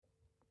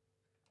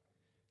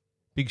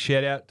Big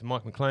shout out to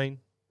Mike McLean.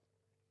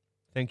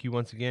 Thank you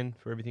once again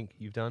for everything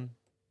you've done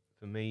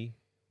for me,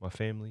 my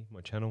family,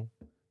 my channel,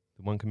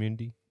 the One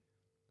Community.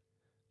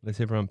 Let's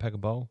everyone pack a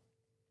bowl.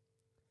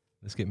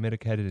 Let's get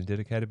medicated and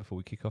dedicated before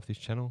we kick off this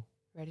channel.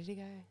 Ready to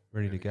go.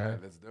 Ready to go.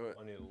 Let's do it.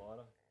 I need a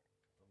lighter.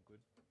 I'm good.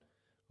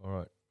 All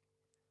right.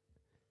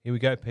 Here we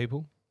go,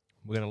 people.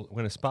 We're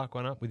gonna spark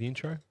one up with the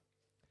intro.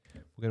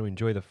 We're gonna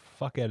enjoy the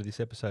fuck out of this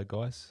episode,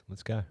 guys.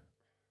 Let's go.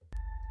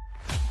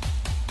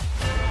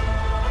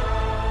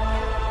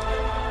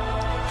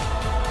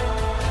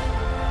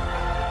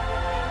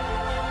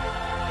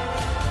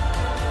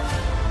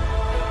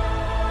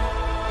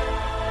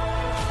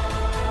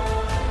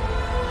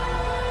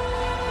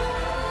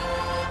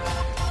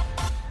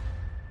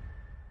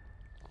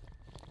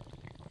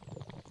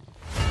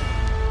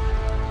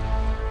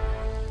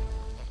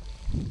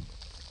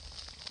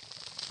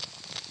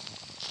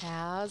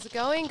 How's it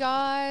going,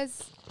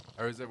 guys?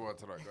 How is everyone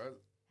tonight, guys?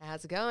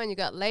 How's it going? You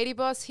got Lady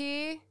Boss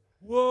here.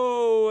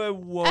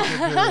 Whoa,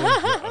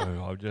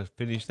 I've just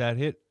finished that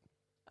hit.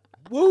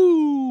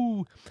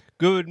 Woo!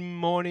 Good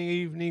morning,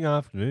 evening,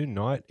 afternoon,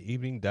 night,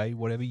 evening, day,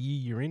 whatever year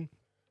you're in.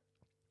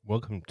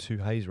 Welcome to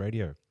Hayes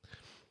Radio.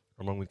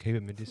 Along with Keep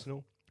It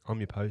Medicinal, I'm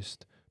your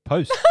post.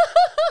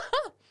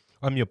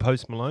 I'm your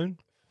Post Malone.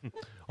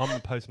 I'm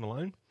the Post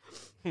Malone.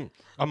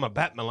 I'm a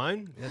Bat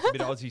Malone. That's a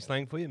bit of Aussie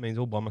slang for you. It means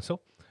all by myself.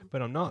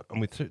 But I'm not.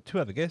 I'm with two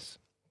other guests.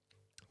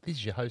 This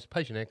is your host,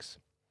 Patient X,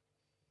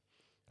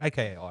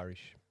 a.k.a.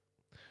 Irish,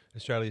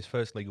 Australia's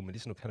first legal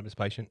medicinal cannabis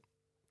patient.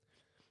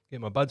 Get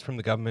my buds from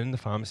the government and the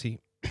pharmacy.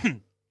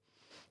 And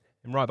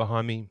right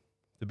behind me,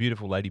 the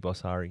beautiful Lady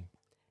Boss Ari.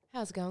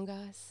 How's it going,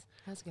 guys?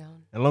 How's it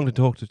going? And along to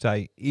talk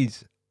today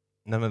is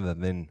none other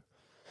than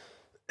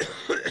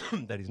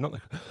that is not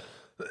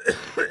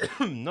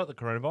the not the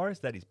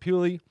coronavirus. That is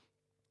purely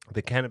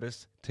the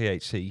cannabis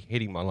THC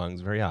hitting my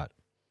lungs very hard.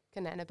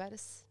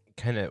 Cannabis.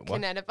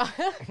 What? Cannabis.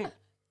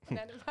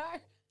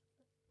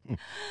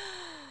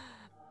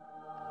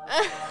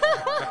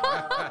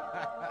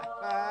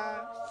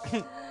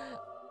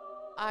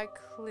 I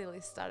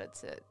clearly started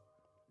to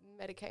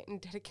medicate and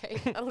dedicate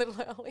a little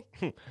early.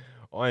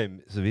 I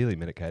am severely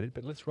medicated,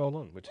 but let's roll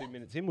on. We're 2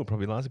 minutes in. We'll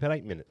probably last about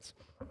 8 minutes.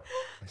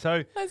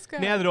 So Let's go.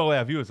 now that all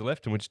our viewers are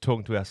left and we're just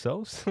talking to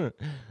ourselves,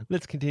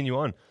 let's continue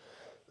on.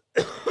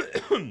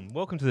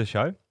 Welcome to the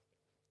show.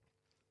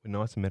 We're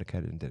nice and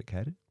medicated and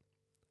dedicated.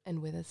 And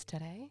with us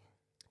today,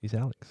 Is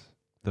Alex,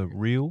 the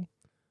real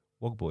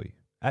Wog Boy.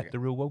 At Yeah. the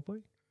real Wog Boy?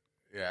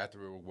 Yeah, at the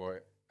Real Wog Boy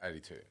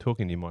 82.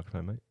 Talking to your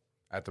microphone, mate.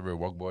 At the Real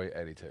Wog Boy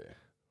 82.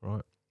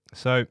 Right.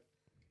 So,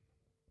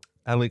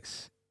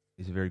 Alex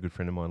is a very good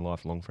friend of mine,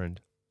 lifelong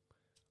friend.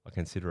 I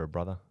consider a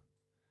brother.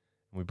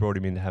 And we brought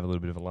him in to have a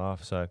little bit of a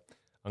laugh. So,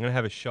 I'm going to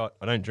have a shot.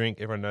 I don't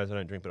drink. Everyone knows I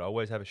don't drink, but I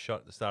always have a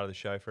shot at the start of the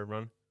show for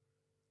everyone.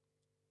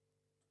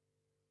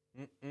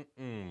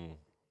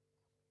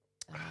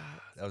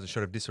 That was a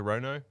shot of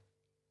Disaronno.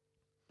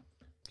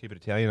 Keep it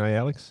Italian, eh,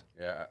 Alex?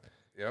 Yeah,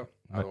 yep.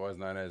 Mate. Otherwise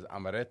known as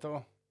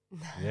Amaretto.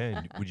 Yeah.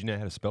 And would you know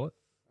how to spell it?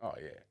 Oh,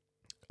 yeah.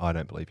 I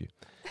don't believe you.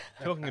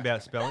 Talking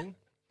about spelling,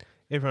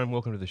 everyone,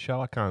 welcome to the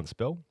show. I can't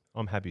spell.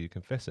 I'm happy to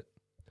confess it.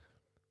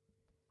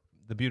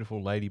 The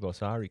beautiful Lady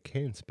Boss Ari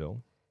can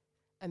spell.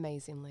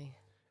 amazingly.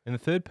 And the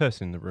third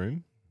person in the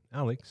room,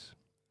 Alex,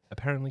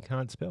 apparently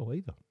can't spell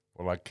either.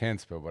 Well, I can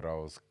spell, but I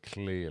was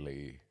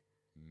clearly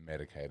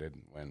medicated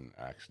when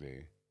I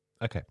actually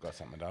Okay. got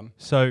something done.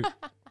 So,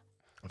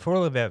 for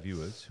all of our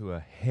viewers who are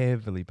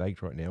heavily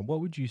baked right now, what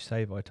would you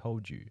say if I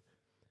told you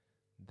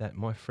that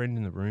my friend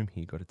in the room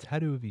here got a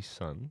tattoo of his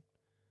son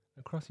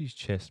across his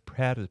chest,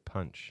 proud as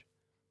punch,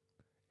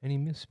 and he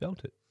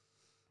misspelt it?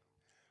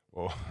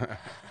 Well,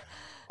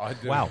 I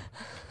didn't. Wow.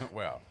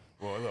 Well,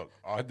 look,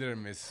 I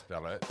didn't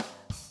misspell it.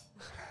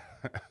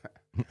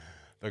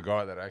 The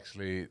guy that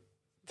actually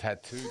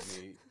tattooed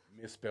me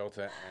misspelled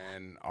it,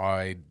 and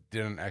I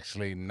didn't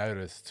actually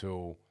notice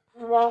till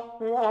you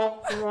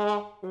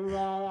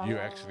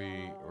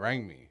actually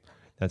rang me.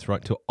 That's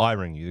right, till I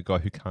rang you, the guy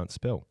who can't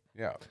spell.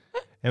 Yeah.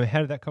 And how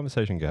did that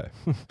conversation go?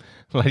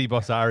 Lady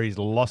Boss Ari's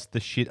lost the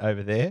shit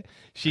over there.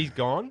 She's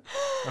gone.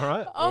 All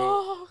right.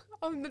 Oh,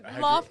 I'm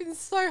laughing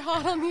so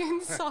hard on the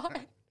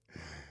inside.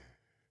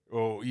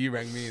 Well, you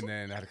rang me and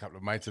then had a couple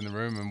of mates in the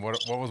room, and what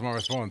was my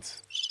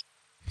response?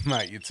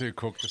 Mate, you're too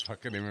cooked to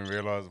fucking even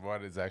realise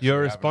what is actually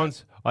Your happening.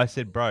 response, I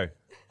said, bro,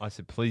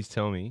 please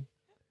tell me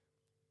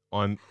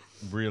I'm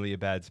really a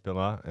bad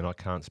speller and I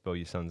can't spell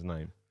your son's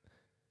name.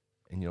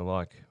 And you're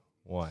like,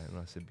 why? And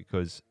I said,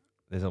 because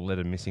there's a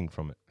letter missing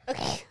from it.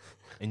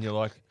 And you're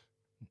like,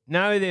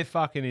 no, there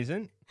fucking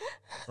isn't.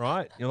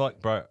 Right? You're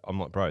like, bro, I'm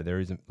like, bro, there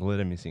isn't a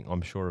letter missing.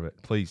 I'm sure of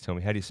it. Please tell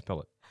me, how do you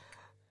spell it?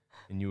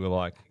 And you were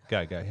like,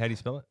 go. How do you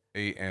spell it?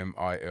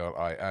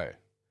 EMILIO.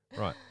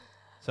 Right.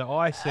 So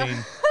I seen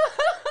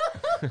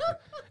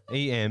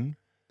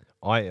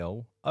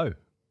EMILO.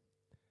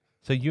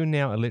 So you're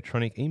now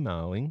electronic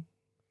emailing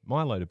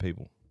my load of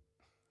people.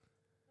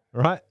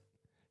 Right?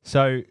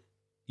 So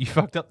you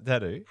fucked up the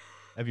tattoo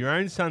of your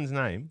own son's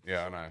name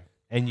Yeah, I know.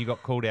 and you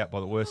got called out by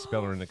the worst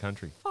speller in the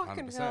country.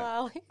 Fucking 100%. hell,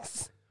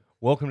 Alex.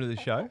 welcome to the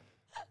show.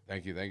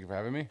 Thank you for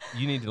having me.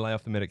 You need to lay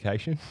off the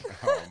medication.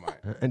 Oh,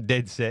 mate. And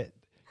dead set.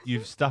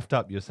 You've stuffed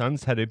up your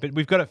son's tattoo, but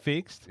we've got it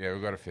fixed. Yeah,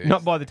 we've got to fix.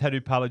 Not by the tattoo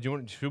parlour.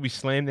 Should we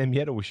slam them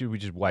yet, or should we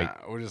just wait? Nah,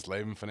 we'll just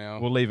leave them for now.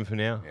 We'll leave them for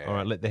now. Yeah. All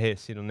right, let the hair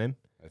sit on them.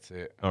 That's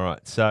it. All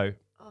right, so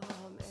Oh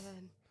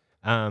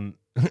man.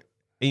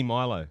 E.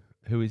 Milo,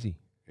 who is he?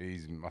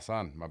 He's my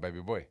son, my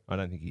baby boy. I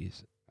don't think he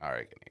is. I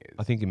reckon he is.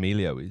 I think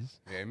Emilio is.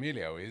 Yeah,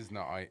 Emilio is,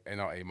 not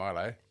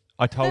Milo.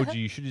 I told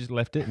you should have just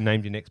left it and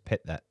named your next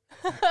pet that.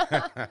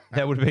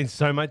 That would have been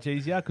so much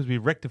easier because we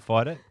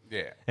rectified it.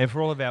 Yeah. And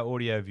for all of our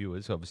audio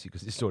viewers, obviously,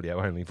 because it's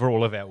audio only, for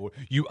all of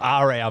you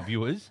are our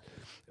viewers,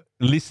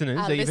 listeners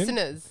Our even.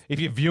 listeners. If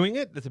you're viewing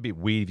it, that's a bit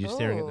weird if you're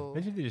staring at Oh.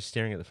 imagine if you're just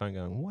staring at the phone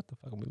going, what the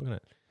fuck are we looking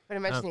at? But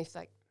imagine if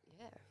like,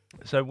 yeah.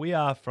 So we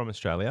are from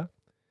Australia.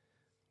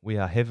 We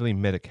are heavily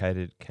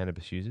medicated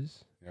cannabis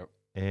users. Yep.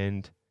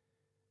 And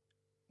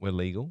we're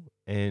legal.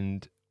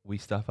 And we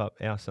stuff up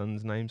our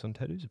sons' names on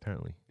tattoos,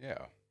 apparently. Yeah.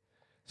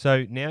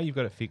 So now you've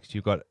got it fixed.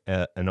 You've got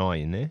an eye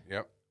in there,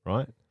 Yep.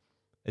 right?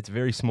 It's a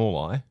very small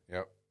eye,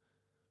 Yep.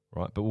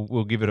 right? But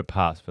we'll give it a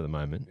pass for the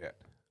moment. Yeah.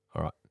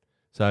 All right.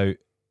 So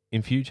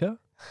in future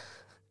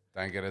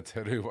Don't get a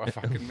tattoo while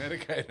fucking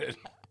medicated.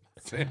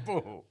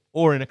 Simple.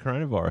 or in a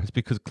coronavirus,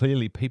 because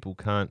clearly people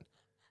can't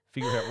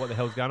figure out what the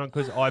hell's going on,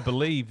 because I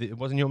believe that it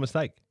wasn't your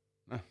mistake.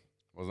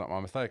 Was not my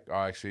mistake.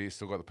 I actually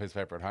still got the piece of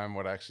paper at home.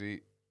 What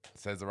actually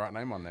says the right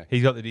name on there.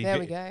 He's got the. There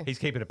we go. He's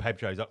keeping a paper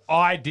trail. He's like,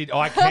 I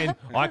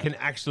can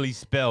actually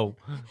spell.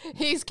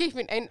 He's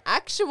keeping an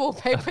actual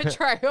paper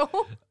trail.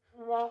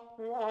 Shut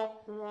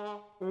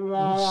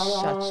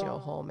your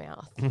whole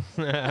mouth.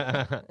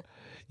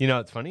 You know,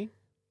 it's funny.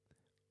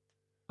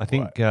 I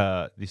think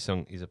this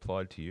song is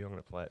applied to you. I'm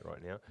going to play it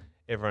right now.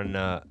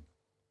 Everyone,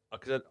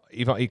 because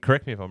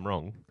correct me if I'm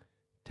wrong.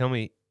 Tell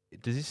me,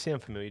 does this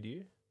sound familiar to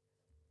you?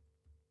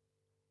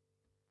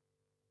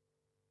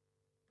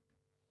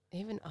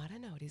 Even I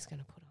don't know what he's going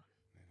to put on.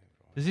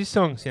 Does this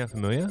song sound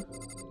familiar?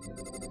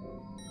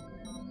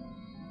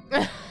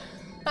 The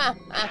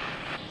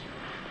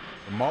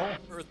mole?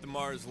 Earth to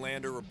Mars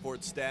lander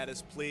report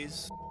status,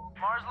 please.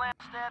 Mars land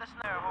status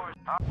there, horse.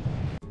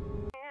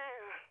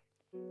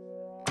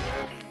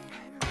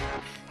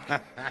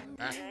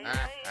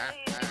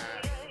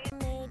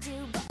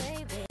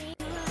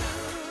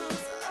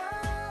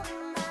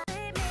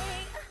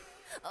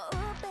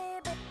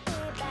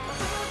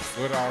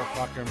 Good old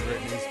fucking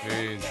Britney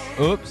Spears.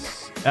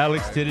 Oops,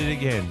 Alex did it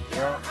again.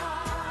 Yeah.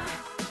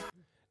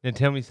 Now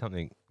tell me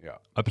something. Yeah.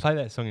 I play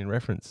that song in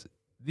reference.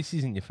 This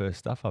isn't your first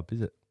stuff up,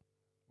 is it?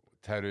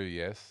 Tattoo,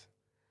 yes.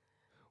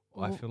 I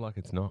Well- feel like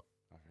it's not.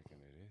 I reckon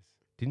it is.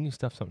 Didn't you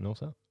stuff something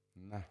else up?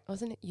 No.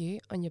 Wasn't it you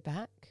on your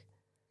back?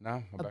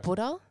 No. A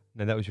Buddha?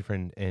 No, that was your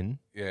friend N.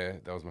 Yeah,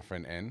 that was my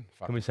friend N.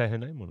 Fuck. Can we say her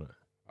name or not?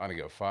 I don't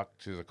give a fuck.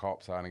 She's a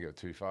cop, so I don't give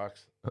two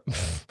fucks.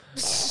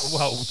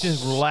 Well,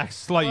 just relax,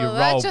 slow your Well,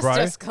 that roll, just bro.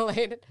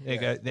 escalated. There you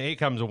go. Here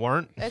comes a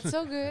warrant. It's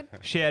all good.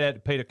 Shout out to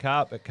Peter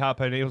Carp at Carp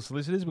O'Neill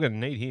Solicitors. We're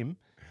going to need him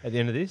at the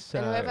end of this.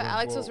 And whoever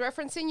Alex was well-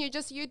 referencing, you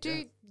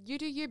do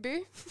you,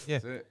 boo.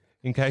 That's it.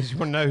 In case you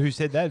want to know who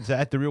said that, it's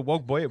at the real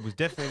Wog Boy. It was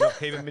definitely not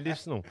Kevin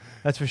Medicinal.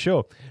 That's for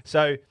sure.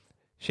 So,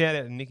 shout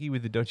out to Nikki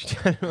with the dodgy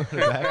tattoo on the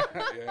back.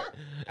 Yeah.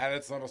 And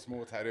it's not a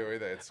small tattoo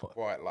either. It's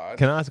quite large.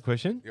 Can I ask a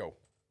question? Yo.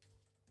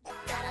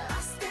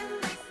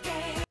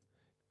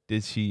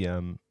 Did she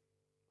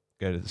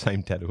go to the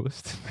same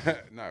tattooist?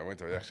 No, I went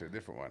to actually a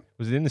different one.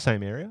 Was it in the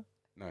same area?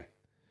 No.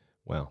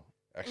 Wow.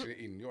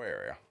 Actually, in your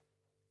area.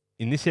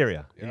 In this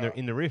area? Yeah.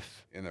 In the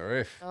Riff? In the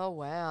Riff. Oh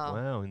wow.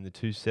 Wow, in the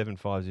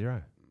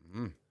 2750.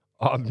 Mm.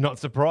 I'm not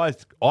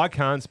surprised. I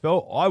can't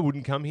spell. I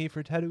wouldn't come here for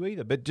a tattoo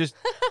either. But just,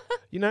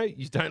 you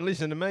don't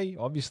listen to me.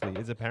 Obviously,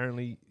 it's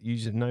apparently you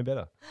should know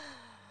better.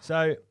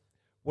 So,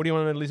 what do you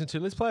want to listen to?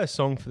 Let's play a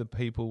song for the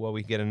people while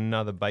we get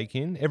another bake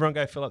in. Everyone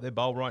go fill up their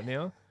bowl right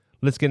now.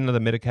 Let's get another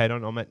Medicaid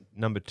on. I'm at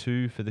number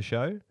 2 for the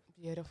show.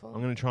 Beautiful.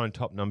 I'm going to try and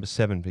top number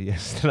 7 for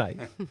yesterday.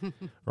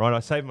 Right, I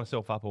saved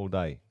myself up all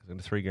day. I've got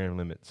a 3 gram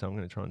limit. So I'm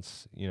going to try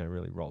and,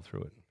 really roll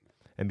through it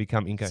and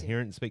become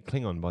incoherent and speak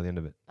Klingon by the end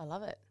of it. I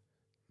love it.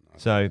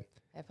 So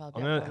If I'll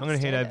I'm gonna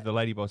head over to the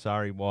Lady Boss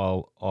Ari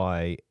while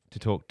to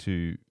talk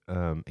to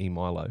E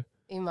Milo,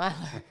 email.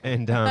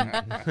 and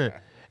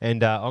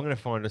and I'm gonna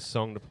find a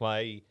song to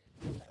play,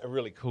 a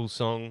really cool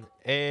song,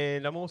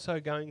 and I'm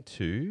also going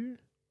to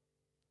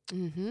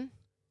Mm-hmm.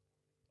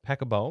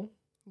 pack a bowl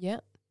Yeah.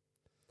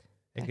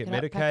 and Pack get it up, pack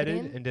it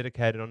medicated in. and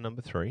dedicated on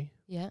number 3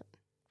 Yeah.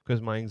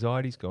 because my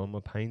anxiety's gone, my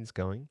pain's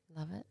going,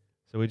 Love it.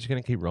 so we're just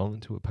gonna keep rolling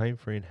to it, pain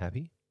free and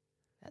happy.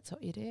 That's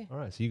what you do. All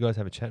right, so you guys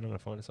have a chat, and I'm gonna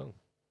find a song.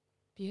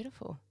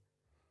 Beautiful.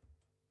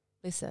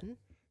 Listen.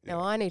 Now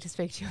I need to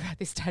speak to you about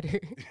this tattoo.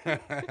 Okay.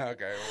 Well,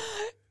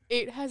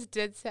 It has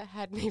dead set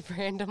had me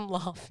random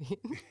laughing.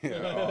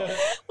 yeah.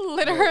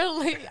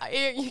 Literally,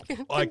 you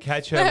can I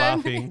catch her confirm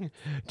laughing,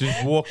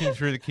 just walking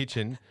through the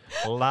kitchen,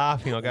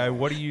 laughing. I go,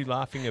 "What are you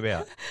laughing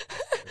about?"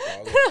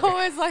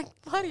 I was like,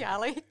 bloody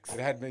Alex. It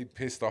had me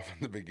pissed off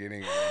in the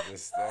beginning. And I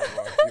was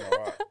like, you know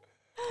what?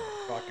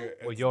 fuck it.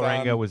 Well, it's your done.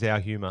 anger was our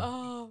humour.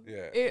 Oh, Yeah.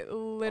 it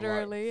I'm like,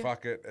 literally.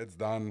 fuck it, it's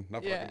done.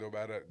 Nothing I Yeah. can do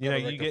about it. You know,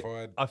 Got it you get.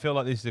 rectified. I feel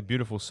like this is a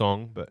beautiful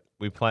song, but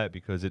we play it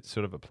because it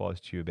sort of applies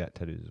to you about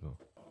tattoos as well.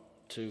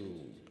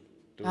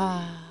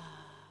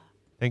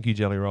 Thank you,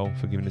 Jelly Roll,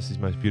 for giving us this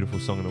most beautiful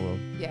song in the world.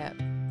 Yeah.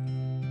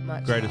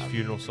 Much Greatest love.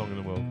 funeral song in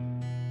the world.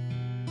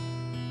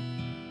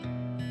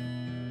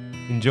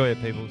 Enjoy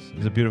it, peoples.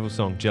 It's a beautiful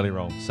song, Jelly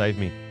Roll. Save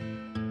Me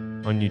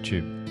on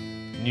YouTube.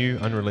 New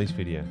unreleased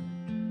video.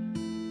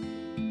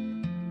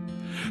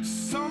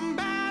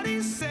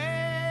 Somebody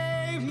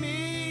save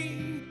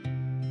me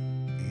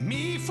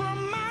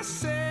from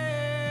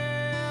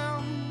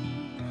myself.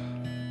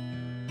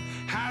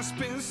 I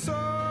spent so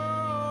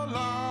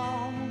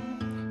long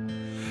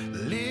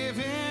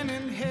living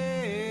in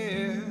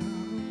hell.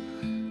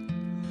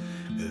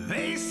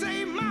 They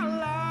say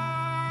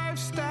my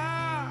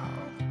lifestyle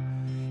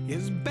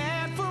is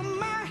bad for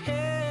my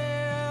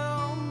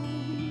health.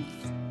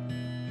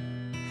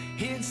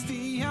 It's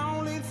the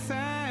only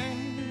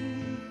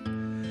thing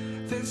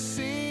that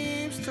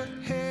seems to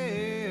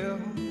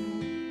help.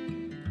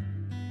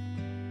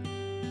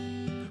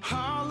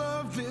 All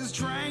of this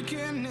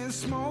drinking and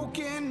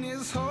smoking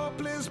is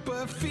hopeless,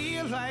 but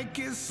feel like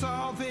it's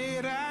all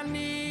that I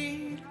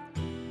need.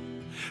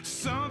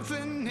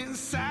 Something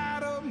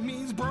inside of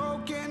me's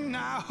broken.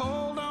 I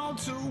hold on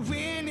to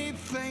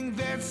anything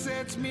that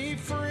sets me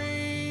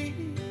free.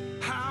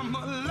 I'm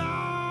a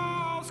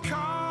lost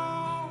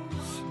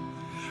cause.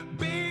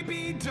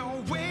 Baby,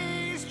 don't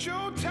waste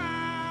your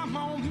time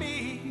on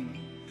me.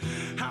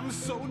 I'm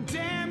so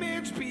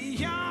damaged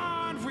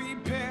beyond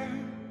repair.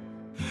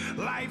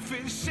 Life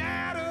has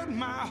shattered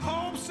my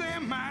hopes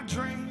and my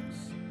dreams.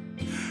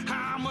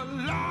 I'm a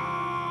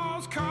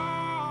lost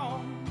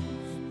cause.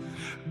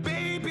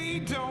 Baby,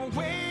 don't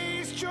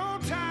waste your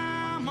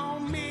time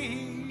on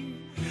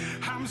me.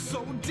 I'm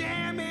so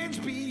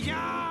damaged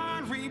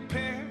beyond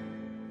repair.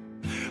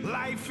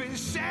 Life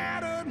has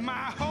shattered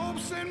my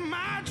hopes and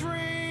my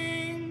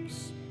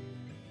dreams.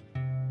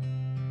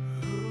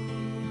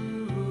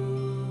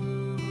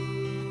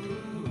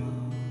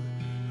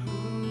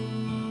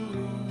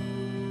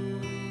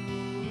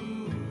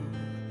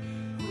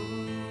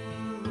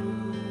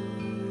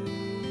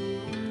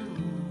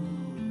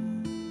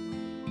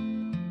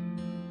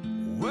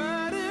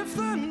 What if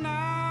the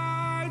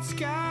night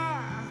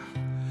sky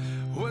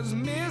was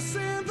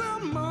missing the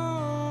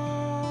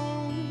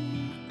moon?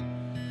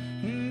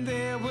 And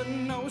there were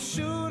no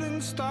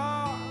shooting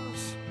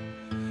stars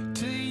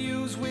to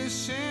use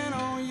wishing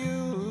on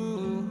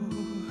you.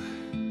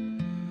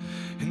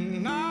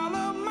 And all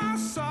of my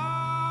sorrows,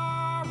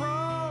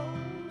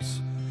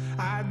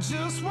 I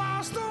just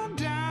washed them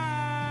down.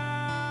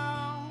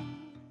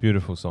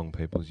 Beautiful song,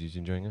 peoples. You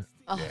enjoying it?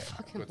 Oh, I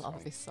fucking good love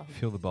song. this song.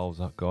 Fill the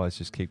bowls up, guys.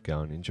 Just keep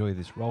going. Enjoy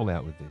this. Roll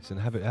out with this, and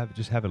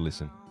just have a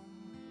listen.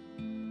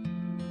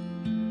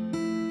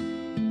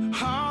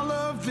 All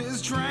of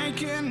this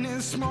drinking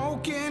and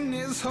smoking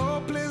is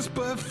hopeless,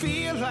 but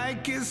feel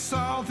like it's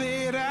all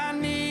that I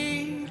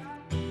need.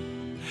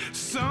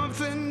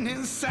 Something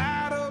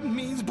inside of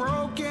me's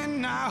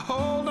broken. I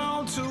hold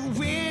on to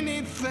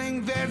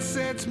anything that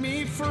sets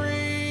me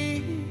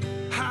free.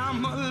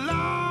 I'm a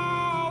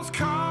lost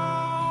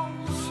cause.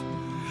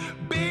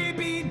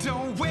 Baby,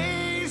 don't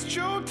waste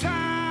your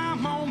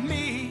time on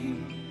me.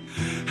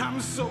 I'm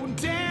so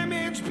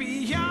damaged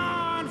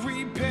beyond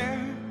repair.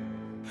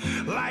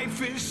 Life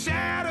has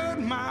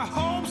shattered my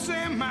hopes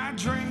and my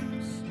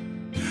dreams.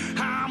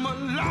 I'm a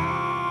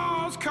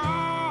lost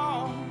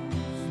cause.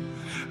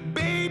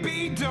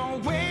 Baby,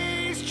 don't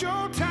waste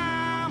your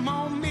time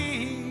on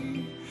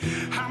me.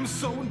 I'm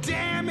so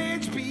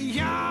damaged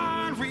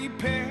beyond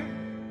repair.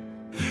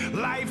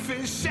 Life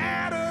has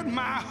shattered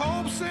my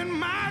hopes and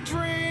my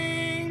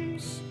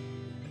dreams.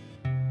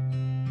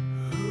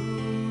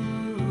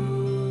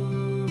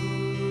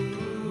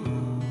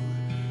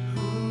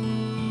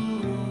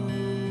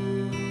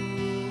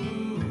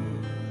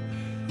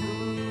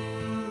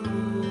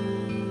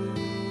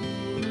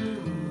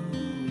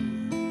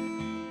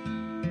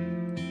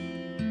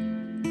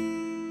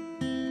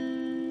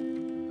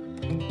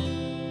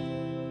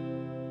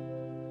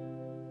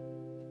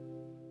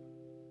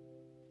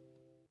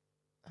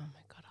 Oh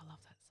my God, I love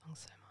that song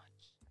so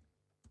much.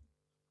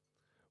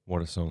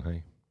 What a song,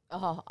 hey?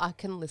 Oh, I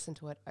can listen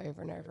to it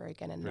over and over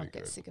again and Really not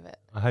get good. sick of it.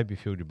 I hope you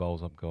filled your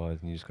bowls up, guys,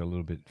 and you just got a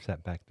little bit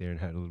sat back there and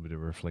had a little bit of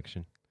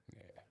reflection.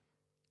 Yeah.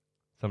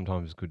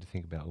 Sometimes it's good to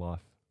think about life.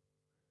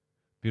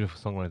 Beautiful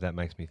song like that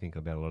makes me think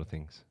about a lot of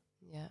things.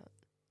 Yeah.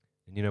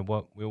 And you know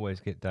what? We always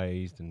get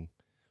dazed and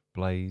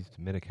blazed,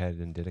 medicated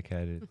and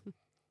dedicated.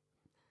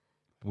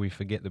 we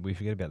forget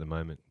about the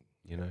moment,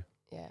 you know?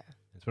 Yeah.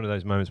 It's one of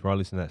those moments where I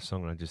listen to that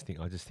song and I just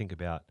think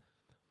about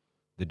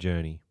the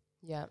journey.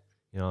 Yeah.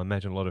 You know, I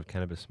imagine a lot of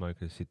cannabis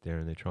smokers sit there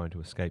and they're trying to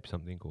escape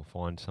something or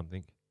find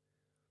something.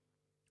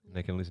 And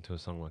they can listen to a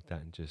song like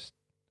that and just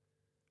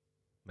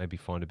maybe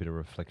find a bit of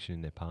reflection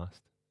in their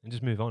past and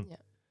just move on. Yeah.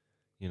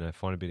 You know,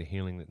 find a bit of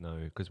healing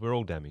because we're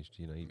all damaged,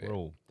 you know, Yeah. we're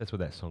all, that's what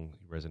that song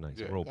resonates.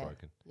 Yeah. We're all Yeah.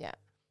 broken. Yeah.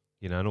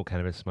 You know, and all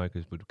cannabis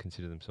smokers would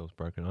consider themselves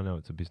broken. I know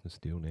it's a business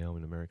deal now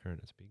in America and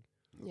it's big.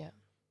 Yeah.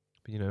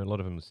 But, you know, a lot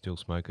of them still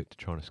smoke it to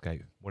try and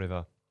escape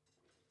whatever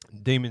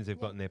demons they've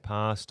got in their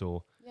past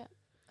or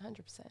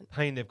 100%.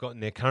 pain they've got in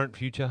their current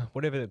future,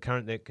 whatever their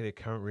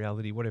current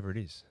reality, whatever it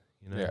is.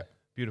 You know, Yeah.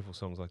 beautiful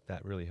songs like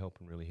that really help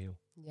and really heal.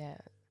 Yeah.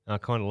 And I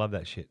kind of love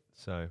that shit.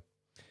 So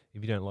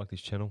if you don't like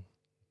this channel,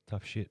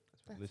 tough shit.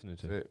 That's what you're listening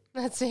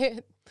That's to.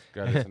 it. That's it.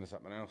 Go listen to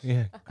something else.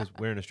 Yeah, because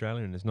we're in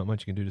Australia and there's not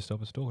much you can do to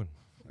stop us talking.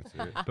 That's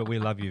it. But we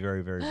love you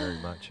very, very, very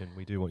much, and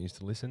we do want you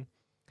to listen.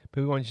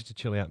 But we want you to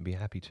chill out and be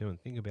happy too, and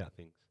think about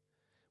things.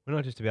 We're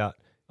not just about,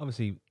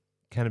 obviously,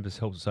 cannabis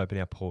helps us open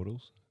our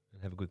portals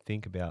and have a good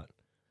think about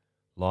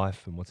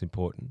life and what's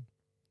important.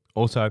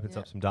 Also opens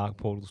up some dark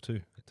portals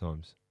too at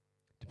times,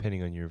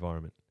 depending on your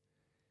environment.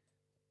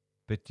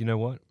 But you know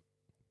what?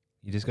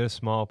 You just got to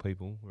smile,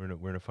 people.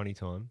 We're in a funny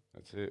time.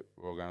 That's it.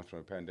 We're all going through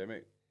a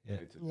pandemic. Yeah,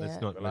 Need to let's Yeah.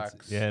 not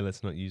relax.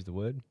 let's not use the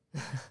word.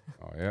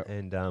 Oh yeah.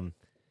 And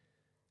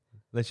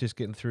let's just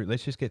get through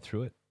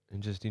it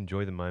and just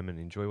enjoy the moment,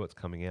 enjoy what's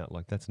coming out.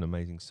 Like, that's an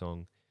amazing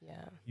song.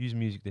 Yeah. Use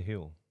music to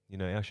heal. You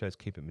know, our shows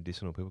keep it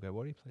medicinal. People go,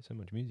 why do you play so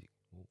much music?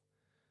 Well,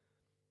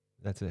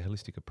 that's a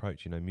holistic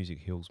approach. You know, music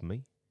heals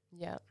me.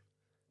 Yeah.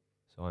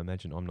 So I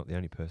imagine I'm not the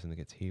only person that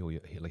gets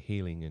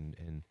healing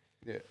and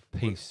Yeah.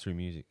 peace through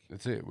music.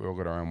 That's it. We all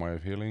got our own way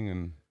of healing,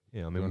 and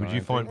Yeah, I Doing mean, our would you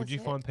own find thing. would you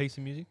That's find peace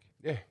in music?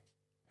 yeah.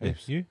 Yeah,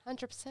 Heaps. you?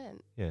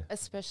 100%. Yeah.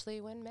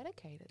 Especially when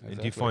medicated. And do you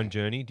Exactly. find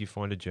journey? Do you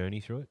find a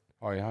journey through it?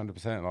 Oh, yeah,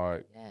 100%.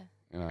 Like, Yeah.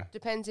 you know,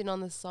 Depending on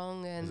the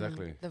song and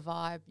Exactly. the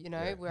vibe, you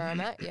know, Yeah. where I'm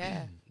at.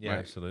 Yeah. Yeah, mate,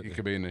 absolutely. You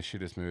could be in the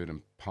shittest mood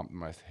and pump the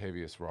most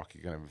heaviest rock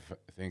you can ever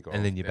think of.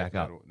 And then you death back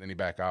up. metal. Then you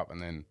back up,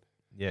 and then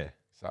Yeah.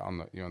 start on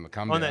the you're on the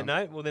come On down.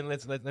 that note, well then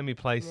let me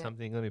play Yeah.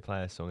 something. Let me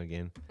play a song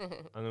again.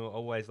 I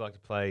always like to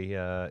play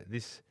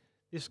this.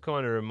 This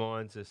kind of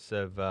reminds us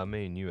of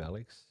me and you,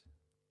 Alex.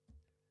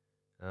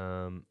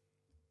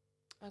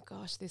 Oh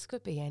gosh, this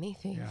could be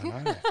anything. Yeah,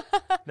 I know.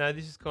 No,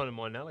 this is kind of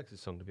mine and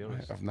Alex's song, to be Mate,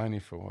 honest. I've known you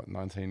for what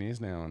 19 years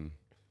now, and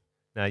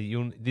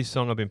No, this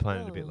song I've been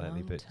playing it a Oh, bit lately,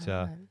 long but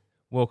time.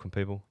 welcome,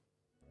 people.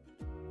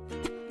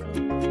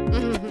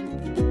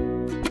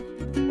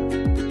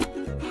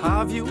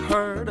 Have you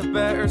heard a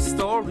better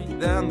story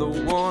than the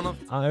one of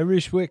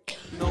Irish Wick,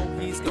 no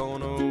he's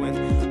gonna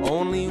win?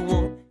 Only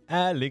one.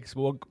 Alex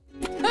Wog,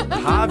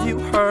 Have you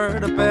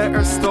heard a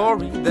better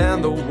story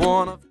than the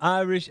one of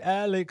Irish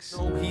Alex,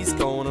 no he's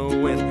gonna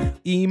win?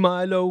 E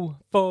Milo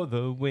for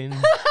the win.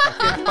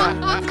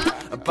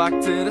 Back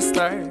to the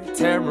start,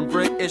 tearing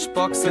British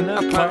boxing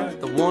apart.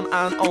 The one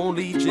and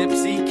only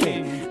Gypsy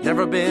King.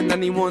 Never been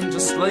anyone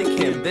just like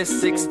him. This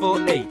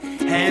 6'8"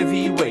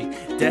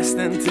 heavyweight,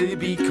 destined to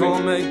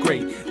become a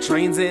great.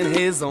 Trains in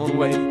his own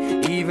way,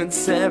 even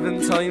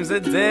 7 times a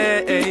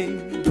day.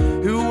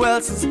 Who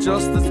else is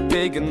just as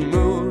big and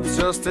moves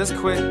just as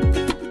quick?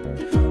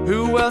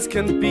 Who else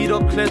can beat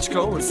up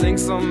Klitschko and sing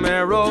some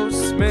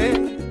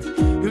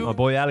Aerosmith? My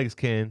boy Alex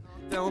can.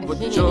 Down but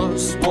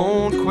just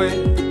won't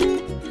quit.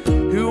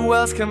 Who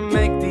else can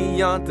make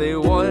Deontay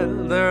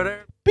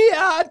Wilder?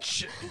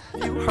 Biatch!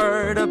 You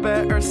heard a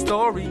better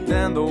story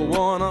than the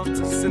one of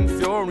Tyson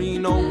Fury.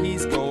 No,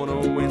 he's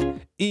gonna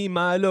win. E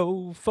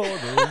Milo for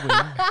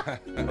the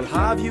win. Well,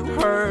 have you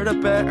heard a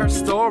better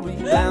story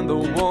than the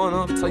one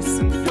of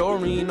Tyson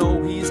Fury?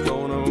 No, he's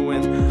gonna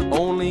win.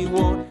 Only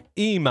one.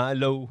 E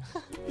Milo.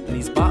 And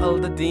he's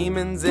battled the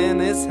demons in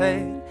his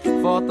head,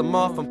 fought them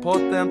off and put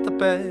them to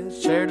bed.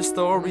 Shared a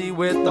story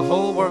with the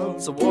whole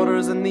world, so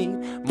waters in need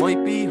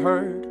might be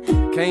heard.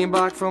 Came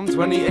back from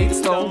 28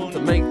 stone to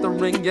make the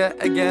ring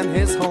yet again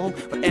his home.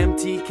 But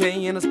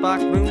MTK and his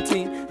backroom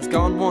team has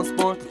gone once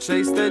more to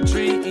chase their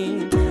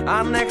dream.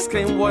 And next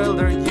came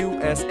Wilder,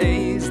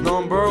 USA's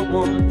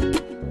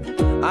 #1.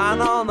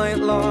 And all night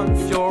long,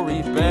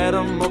 Fury bet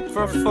him up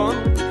for fun.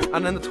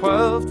 And in the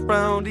 12th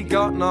round, he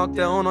got knocked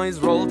down, eyes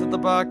rolled to the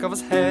back of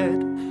his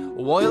head.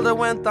 Wilder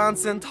went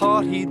dancing,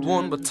 thought he'd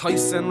won, but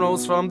Tyson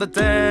rose from the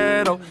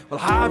dead. Oh, well,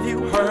 have you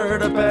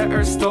heard a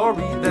better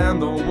story than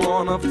the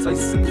one of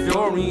Tyson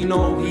Fury?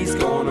 No, he's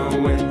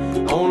gonna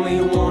win.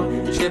 Only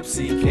one,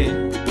 Gypsy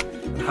King.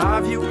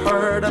 Have you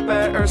heard a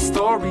better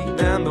story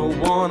than the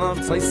one of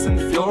Tyson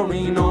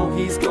Fury? No,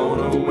 he's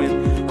gonna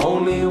win.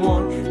 Only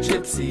one,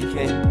 Gypsy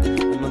King.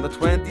 And on the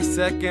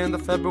 22nd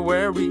of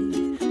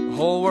February, the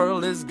whole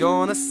world is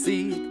gonna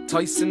see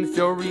Tyson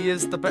Fury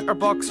is the better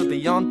boxer.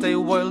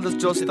 Deontay Wilder's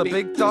just a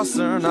big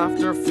tosser. And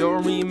after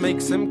Fury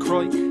makes him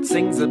cry,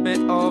 sings a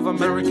bit of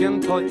American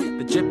Pie,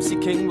 the Gypsy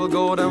King will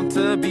go down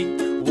to be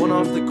one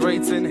of the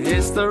greats in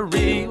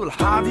history. Well,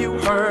 have you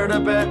heard a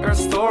better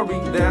story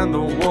than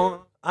the one?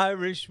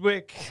 Irish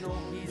Wick.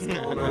 He's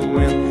gonna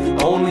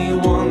win. Only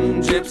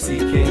one, Gypsy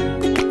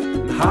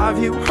King. Have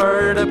you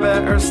heard a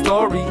better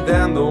story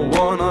than the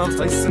one of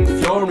Tyson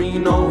Fury?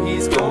 No,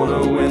 he's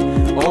gonna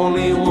win.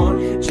 Only one,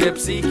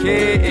 Gypsy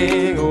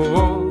King.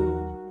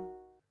 Oh.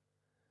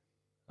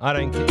 I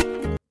don't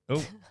care.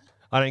 Oh,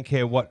 I don't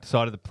care what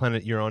side of the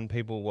planet you're on,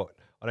 people.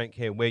 I don't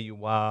care where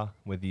you are,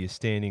 whether you're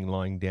standing,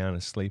 lying down,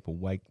 asleep,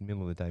 awake,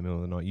 middle of the day,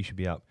 middle of the night. You should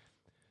be up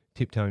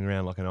tiptoeing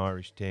around like an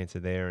Irish dancer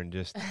there and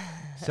just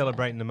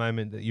celebrating the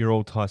moment that you're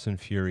all Tyson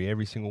Fury.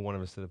 Every single one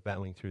of us that are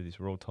battling through this,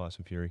 we're all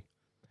Tyson Fury.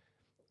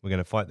 We're going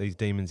to fight these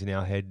demons in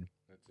our head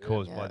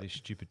caused by this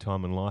stupid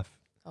time in life.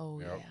 Oh,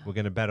 Yep. yeah. We're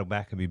going to battle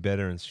back and be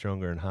better and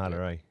stronger and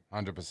harder, eh?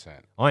 100%.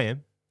 I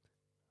am.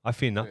 I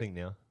fear nothing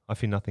now. I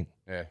fear nothing.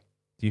 Yeah.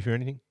 Do you fear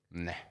anything?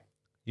 Nah.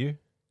 You?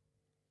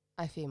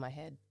 I fear my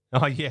head.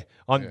 Oh yeah,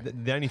 I'm Yeah.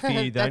 the only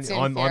fear. That's the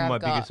only I'm fear my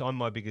I've got. biggest. I'm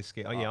my biggest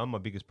scare. Oh yeah, I'm my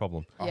biggest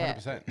problem.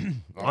 100%.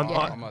 I'm-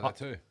 I'm like that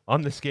too.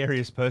 I'm the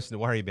scariest person to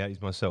worry about is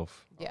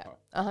myself. Yeah,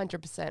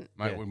 100%.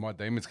 Mate, Yeah. when my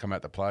demons come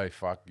out to play,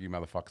 fuck, you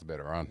motherfuckers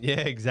better run. Yeah,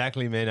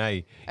 exactly, man.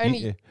 Hey,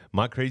 Only-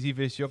 my crazy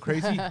versus your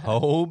crazy.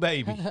 Oh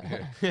baby. What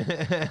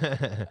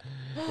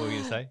were you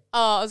gonna say?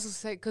 Oh, I was going to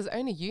say, because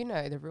only you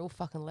know the real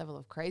fucking level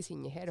of crazy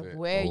in your head of That's it.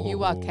 where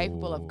you are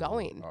capable of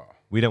going. Oh,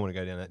 We don't want to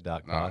go down that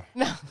dark no. path.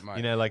 No. Mate,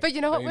 You know, like But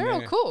you know what? Been We're all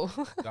there. cool.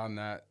 done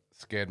that.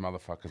 Scared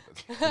motherfuckers.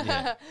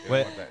 yeah. You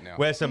we're, don't want that now.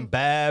 we're some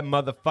bad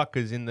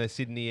motherfuckers in the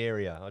Sydney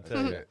area. I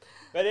tell you. Yeah.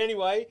 But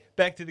anyway,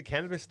 back to the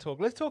cannabis talk.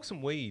 Let's talk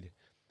some weed.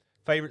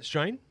 Favorite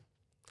strain?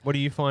 What are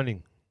you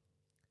finding?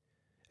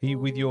 Are you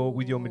with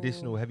your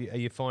medicinal? Are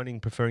you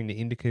preferring the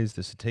indicas,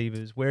 the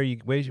sativas?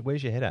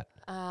 Where's your head at?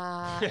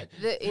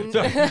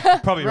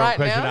 Probably wrong Right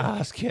question now? to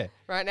ask. Yeah.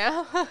 Right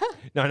now?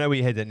 No, I know where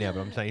your head's at now,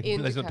 but I'm saying let's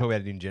not Indica. talk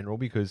about it in general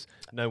because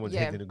no one's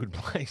Yeah. head's in a good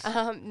place.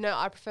 No,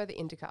 I prefer the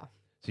indica.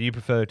 So you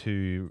prefer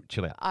to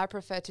chill out. I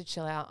prefer to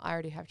chill out. I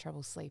already have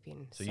trouble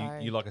sleeping. So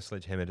you like a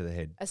sledgehammer to the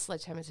head. a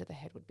sledgehammer to the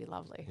head would be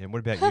lovely. Yeah. What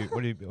about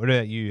you? What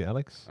about you,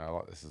 Alex? I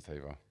like this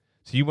sativa.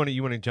 So you want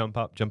to jump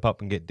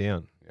up and get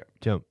down. Yep.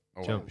 Jump.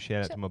 Oh, Jump! wow.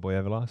 Shout out to my boy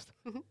Everlast.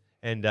 Mhm.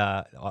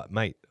 And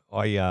mate,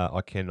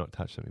 I cannot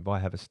touch them. If I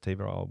have a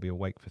sativa, I'll be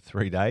awake for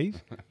 3 days,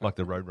 like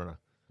the Roadrunner.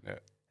 Yeah.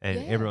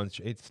 And Yeah.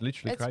 it's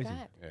literally It's crazy.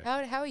 bad.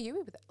 Yeah. How are you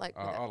with it? Like,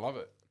 with I it? love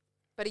it.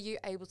 But are you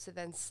able to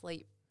then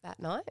sleep that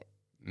night?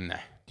 Nah.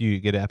 Do you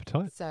get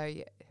appetite? So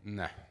yeah,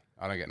 Nah.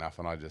 I don't get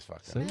nothing. I just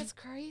fucking. See? that's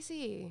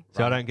crazy.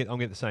 So I get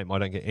the same. I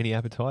don't get any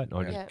appetite. And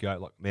I Yeah. just go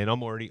like, man, I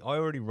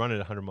already run at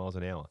 100 miles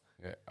an hour.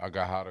 Yeah. I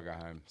go hard or go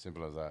home.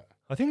 Simple as that.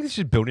 I think this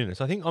is built in us.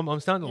 I think I'm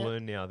starting to Yeah.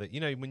 learn now that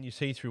when you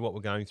see through what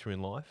we're going through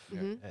in life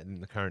Mhm. at in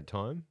the current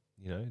time,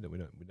 that we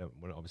don't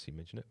want to obviously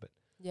mention it, but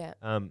Yeah.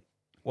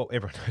 well,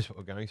 everyone knows what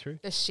we're going through.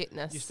 The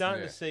shitness. You're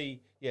starting Yeah. to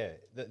see,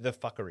 the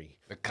fuckery.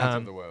 The cunt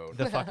of the world.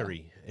 The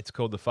fuckery. It's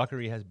called The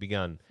Fuckery Has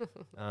Begun.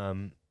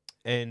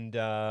 And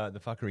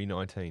The Fuckery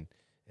 19.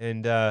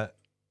 And I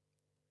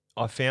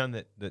found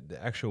that the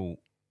actual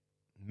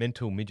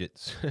mental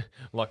midgets,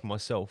 like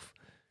myself,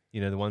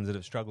 the ones that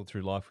have struggled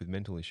through life with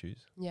mental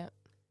issues, Yeah.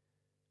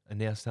 are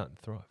now starting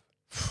to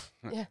thrive.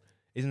 Yeah.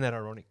 Isn't that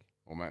ironic?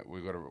 Well, mate,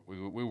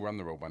 we'll run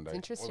the world one day.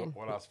 interesting.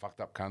 What else fucked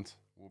up cunts?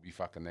 We'll be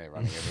fucking there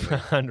running everything.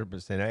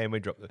 100%. And we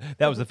dropped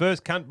that was the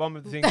first cunt bomb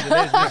of the thing. So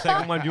there's the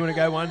second one. Do you want to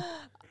go one?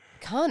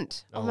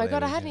 Cunt. Oh, Oh, my there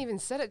God, I we hadn't go. even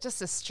said it.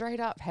 Just a straight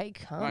up, hey,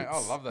 cunt. Mate, I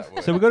love that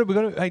word. So we got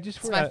to. Hey, just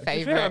for my our, just for our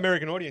favourite.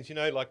 American audience,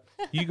 like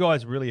you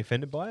guys are really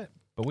offended by it,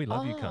 but we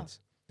love you Oh. cunts.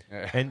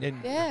 Yeah. And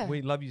Yeah.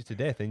 we love you to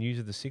death, and you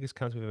are the sickest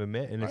cunts we've ever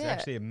met, and it's Yeah.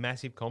 actually a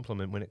massive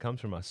compliment when it comes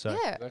from us. So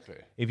Yeah. Exactly.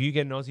 if you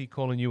get an Aussie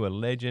calling you a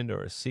legend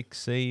or a sick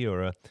C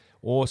or a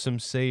awesome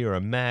C or a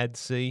mad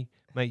C,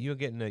 mate, you're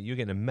getting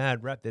a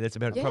mad rap there. That's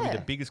about probably Yeah.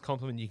 the biggest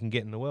compliment you can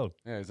get in the world.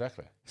 Yeah,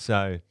 exactly.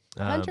 So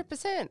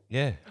 100%.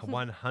 yeah,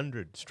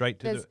 100 straight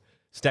to There's- the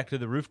stack to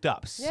the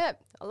rooftops. Yeah.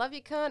 I love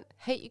you, cunt.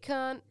 Hate you,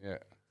 cunt. Yeah.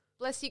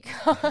 Bless you,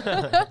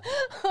 cunt.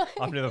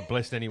 I've never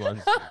blessed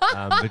anyone's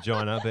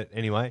vagina, but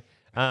anyway,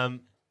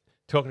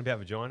 talking about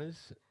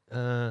vaginas,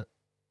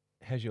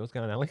 how's yours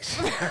going, Alex?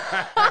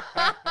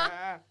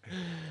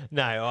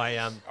 No,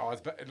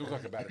 It looks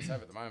like a bad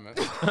Sav at the moment.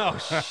 Oh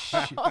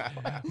shit! Do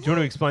you want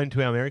to explain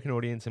to our American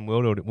audience and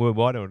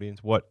worldwide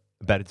audience what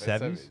a battered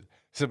sav is?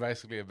 So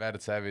basically, a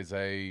battered sav is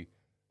a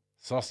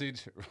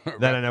sausage. They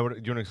don't know. Do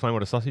you want to explain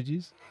what a sausage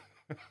is?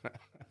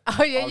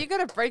 Oh, yeah, you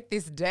got to break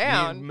this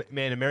down.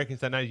 Man, Americans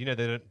don't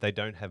know. They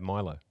don't have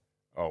Milo.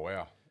 Oh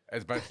wow!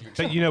 It's basically.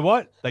 But you know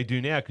what? They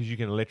do now because you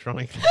can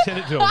electronically send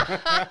it to them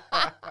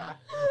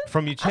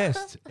from your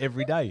chest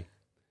every day.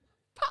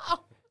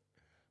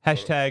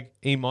 Hashtag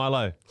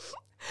eMilo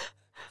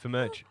for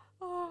merch.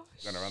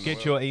 Gonna run the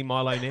Get world. your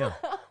eMilo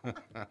now.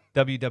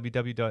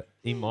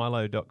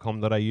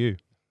 www.emilo.com.au.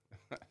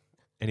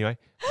 Anyway,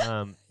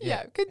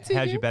 Yeah, continue.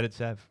 how's your battered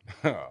sav?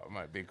 Oh,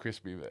 mate, big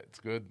crispy, but it's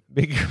good.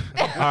 Big.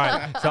 All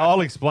right, so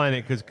I'll explain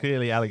it because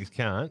clearly Alex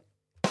can't.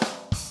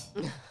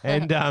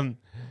 And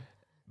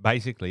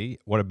basically,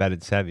 what a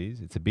battered sav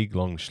is, it's a big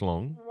long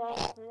schlong.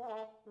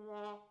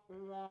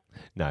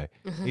 No,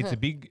 it's a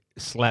big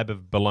slab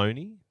of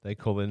bologna. They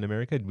call it in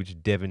America, which is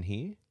Devon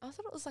here. I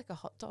thought it was like a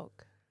hot dog.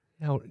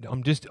 Now,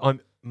 I'm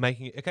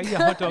making it. Okay, yeah,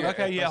 hot dog.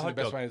 Okay, yeah, basically hot the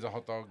best dog. way is a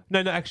hot dog. No,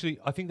 actually,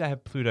 I think they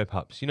have Pluto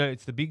pups.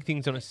 It's the big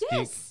things on a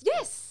stick.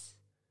 Yes.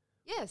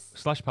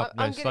 Slush pup. I'm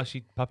No, getting-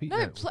 slushy puppy. No,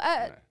 No.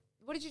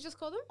 what did you just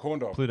call them? Corn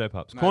dog. Pluto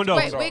pups. No, Corn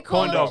it's dogs. Wait, we call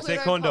Corn them dogs. They're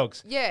Pluto corn pup-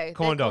 dogs. Yeah.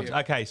 Corn they're dogs.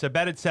 called- Okay, so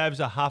battered savs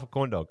are half a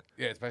corn dog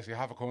Yeah, it's basically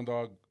half a corn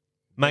dog.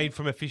 made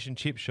from a fish and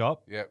chip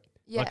shop. Yep.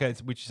 Yeah.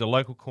 which is a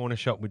local corner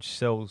shop which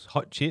sells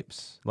hot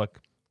chips, like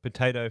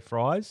potato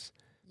fries,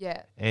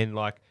 Yeah. and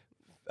like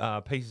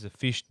pieces of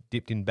fish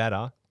dipped in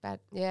batter.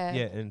 Yeah.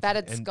 And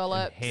Battered and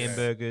scallops.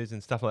 hamburgers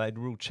and stuff like that.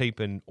 Real cheap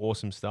and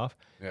awesome stuff.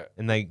 Yeah.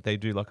 And they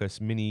do like a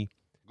mini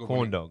Good corn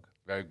when you- dog,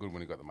 Very good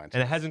when you got the main.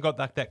 and it hasn't got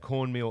like that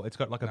cornmeal. It's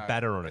got like a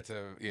batter on it, It's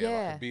a like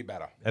Yeah. a beer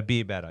batter. a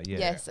beer batter. Yeah.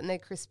 Yes, and they're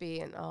crispy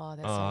and that's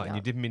so And you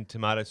yum. dip them in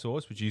tomato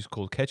sauce, which is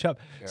called ketchup.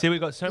 See, we've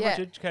got so much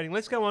Yeah. educating.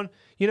 Let's go on.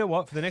 You know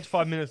what? For the next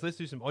 5 minutes, let's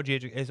do some Aussie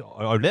education.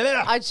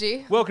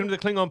 Aji. Welcome to the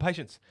Klingon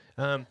Patience.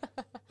 I've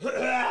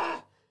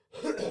got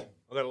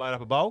to load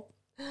up a bowl.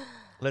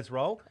 Let's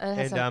roll. And it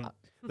has And some-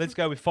 let's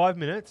go with 5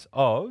 minutes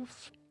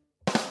of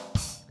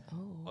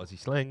Oh. Aussie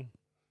slang.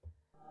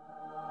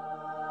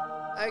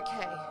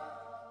 Okay.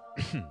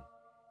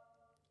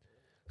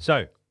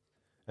 So,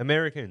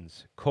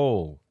 Americans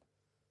call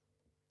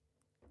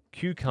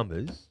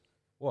cucumbers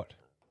what?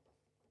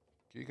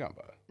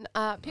 Cucumber.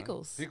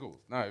 Pickles. Pickles.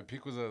 No,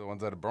 pickles are the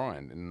ones that are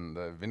brined in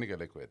the vinegar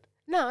liquid.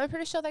 No, I'm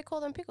pretty sure they call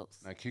them pickles.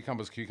 No,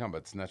 cucumber's cucumber.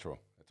 It's natural.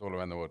 It's all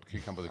around the world.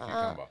 Cucumber's a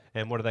cucumber.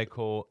 And what do they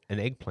call an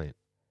eggplant?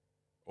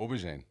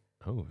 Aubergine.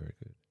 Oh, very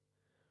good.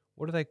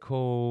 What do they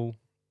call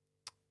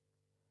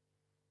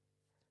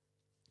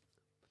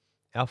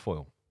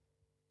alfoil?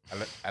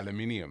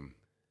 Aluminium.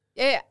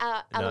 Yeah,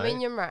 No.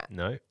 aluminium wrap.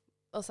 No.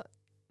 Also,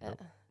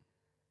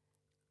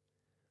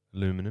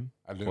 Aluminum.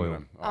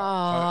 Aluminum.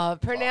 oh,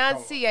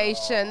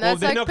 pronunciation. Well, That's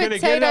they're like not gonna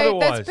get it potato.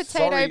 otherwise. That's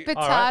potato, Sorry. potato.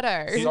 All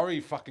right. Sorry,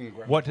 fucking.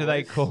 What do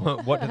they boys. call?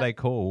 What do they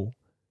call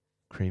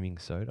creaming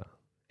soda?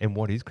 And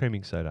what is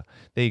creaming soda?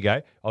 There you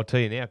go. I'll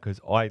tell you now because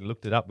I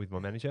looked it up with my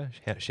manager.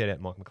 Shout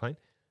out Mike McLean.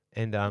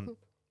 And I'm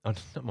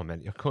not my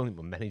manager. I call him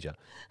my manager.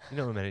 You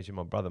know my manager,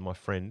 my brother, my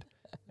friend,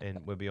 and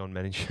we're beyond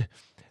manager.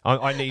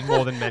 I need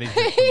more than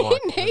management. From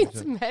Mike. He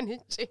needs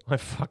managing. I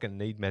fucking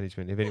need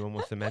management. If anyone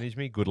wants to manage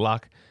me, good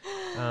luck.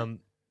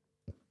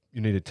 You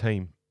need a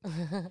team.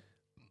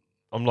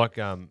 I'm like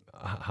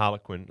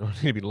Harlequin. I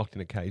need to be locked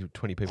in a cage with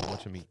 20 people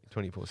watching me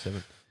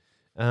 24/7.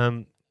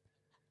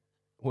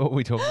 What were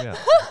we talking about?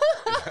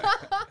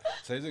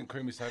 So isn't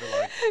creamy soda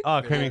like?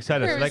 Oh, creaming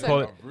soda. So Creamy they call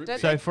soda. it. Don't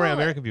So they for our call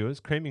it- American viewers,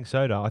 creaming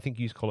soda, I think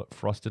you call it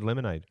frosted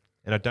lemonade,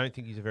 and I don't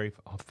think you're very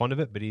fond of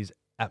it, but it is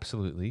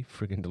absolutely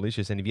freaking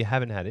delicious. And if you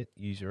haven't had it,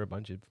 you're a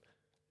bunch of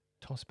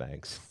toss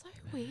bags. So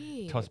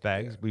weird. Toss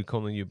bags. We're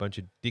calling you a bunch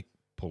of dick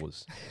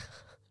pullers.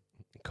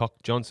 Cock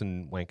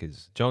Johnson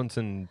wankers.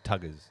 Johnson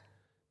tuggers.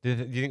 Do you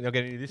think they'll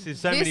get any of this?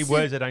 There's so many This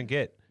words I don't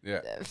get.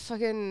 Yeah.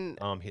 Fucking.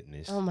 I'm hitting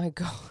this. Oh my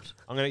god.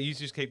 I'm gonna. You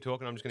just keep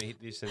talking. I'm just gonna hit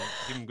this and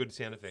give them good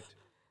sound effect.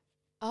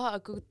 Oh, a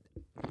good.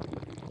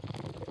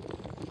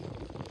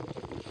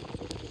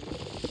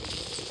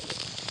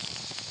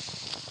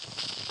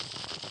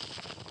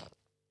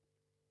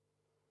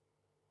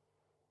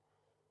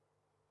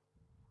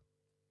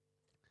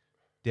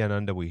 Down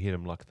under, we hit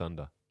them like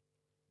thunder.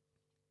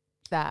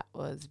 That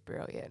was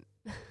brilliant.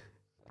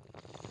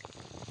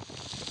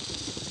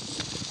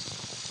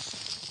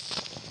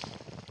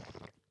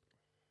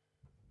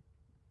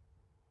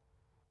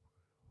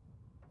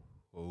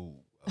 Whoa,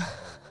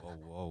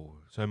 whoa.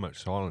 So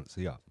much silence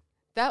here.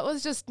 That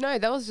was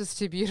just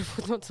too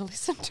beautiful not to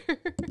listen to.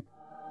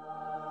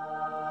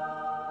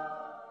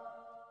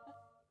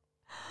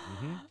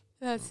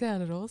 That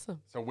sounded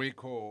awesome. So we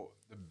call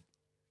the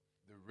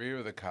rear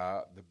of the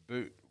car the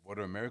boot. What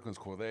do Americans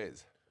call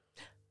theirs?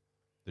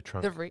 The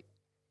trunk.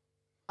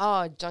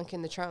 Junk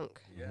in the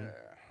trunk. Yeah.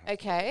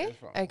 Okay.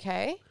 That's right.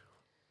 Okay.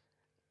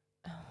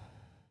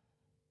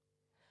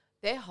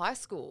 They're high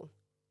school,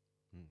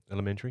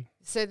 Elementary.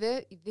 so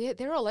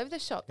they're all over the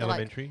shop. They're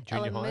Elementary,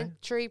 junior high.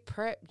 elementary,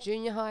 prep,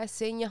 junior high,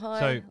 senior high.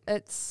 So-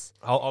 It's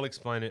I'll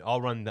explain it.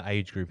 I'll run the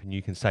age group and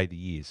you can say the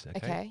years. Okay.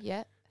 okay.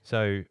 Yeah,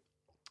 So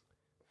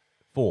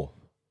 4.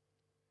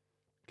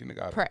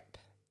 Kindergarten. prep.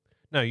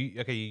 No,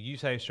 you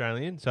say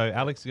Australian. So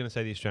Alex is going to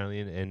say the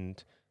Australian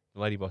and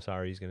Lady Boss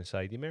Ari is going to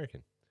say the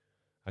American.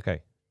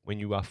 Okay. When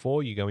you are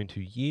 4, you go into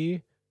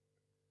year.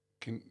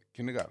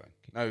 Kindergarten.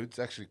 No, it's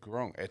actually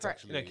wrong. It's Prep.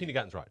 actually No,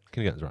 kindergarten's right.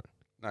 Kindergarten's right.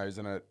 No,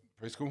 isn't it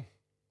preschool?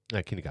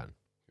 No, kindergarten.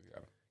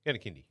 Kindergarten. Go to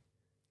kindy.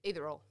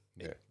 Either or.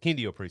 Yeah.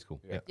 Kindy or preschool.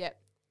 Yeah. Yep. Yep.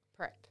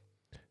 Prep.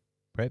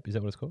 Prep, is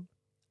that what it's called?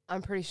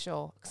 I'm pretty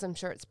sure because I'm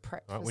sure it's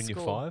prep All right, for when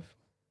school. you're 5.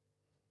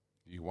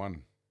 You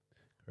won.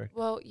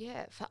 Well,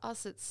 yeah, for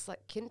us it's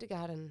like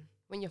kindergarten.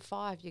 When you're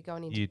 5, you're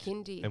going into Year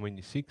kindy. And when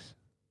you're 6.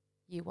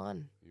 Year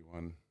 1. You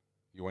won.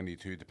 You won year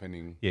 2,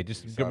 depending. Yeah,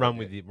 just you run started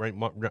with it.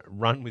 the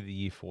run with the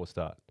year 4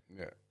 start.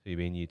 Yeah. So you'll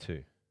be in year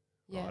 2.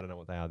 Yeah. I don't know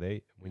what they are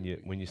there. When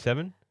you're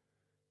 7.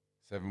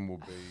 7 will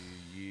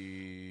be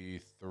year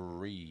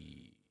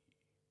 3.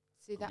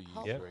 See that Be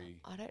whole? Yep. 3.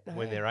 I don't know.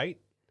 When they're 8,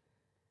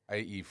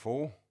 8 year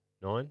 4.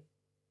 9,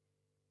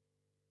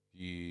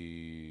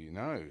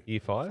 Year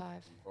 5.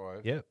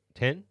 5. Yep.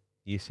 10, year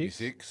Year 6.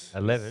 6.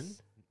 11.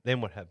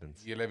 Then what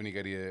happens? Year 11 you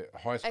go to your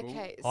high school.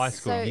 Okay. High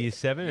school, so year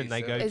 7, and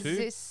year they go is to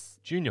this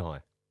junior high.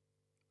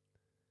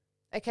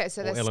 okay?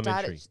 So or they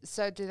elementary. started.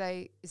 So do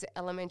they? Is it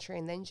elementary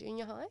and then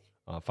junior high?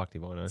 Oh, fuck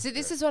if I know. So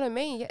this is what I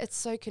mean. Yeah, it's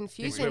so This is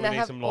confusing. where They we need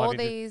have some all live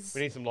these.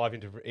 we need some live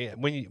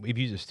if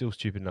you're still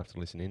stupid enough to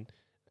listen in,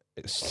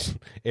 it's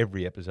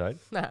every episode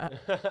Nah.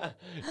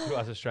 to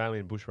us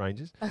Australian bush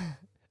rangers.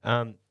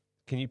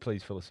 Can you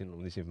please fill us in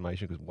on this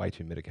information because way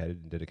too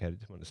medicated and dedicated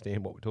to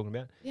understand what we're talking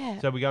about. Yeah.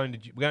 So we're going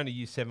to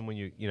year 7 when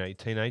you're a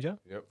teenager,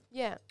 Yep.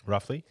 Yeah.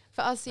 roughly.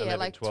 For us, yeah, 11,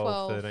 like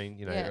 12, 13.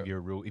 yeah. If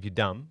you're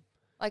dumb.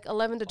 Like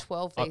 11 to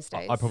 12 these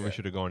days. I probably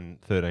should have gone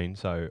 13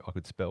 so I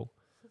could spell.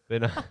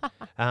 But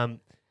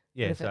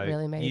yeah, if it so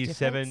really made a year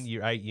 7, difference?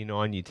 year 8, year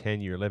 9, year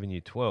 10, year 11,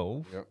 year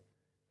 12. Yep.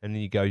 And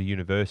then you go to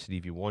university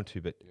if you want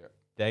to, but Yep.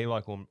 they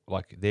like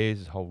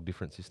theirs is a whole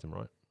different system,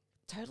 right?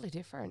 Totally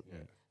different. Yeah.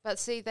 But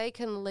see, they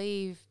can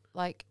leave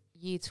like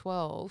year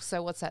 12.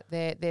 So what's that?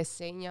 They're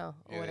senior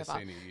or Yeah, whatever.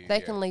 senior year, They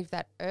yeah. can leave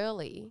that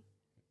early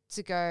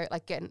to go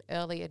like get an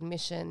early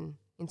admission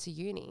into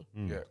uni.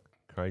 Mm, Yeah.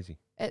 Crazy.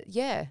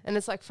 Yeah. And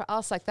it's like for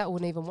us, like that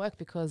wouldn't even work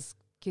because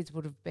kids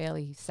would have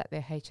barely sat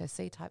their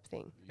HSC type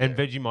thing. And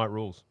Yeah. Vegemite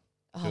rules.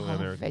 Oh, the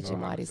Americans are.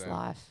 Vegemite is 100%.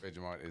 life.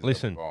 Vegemite is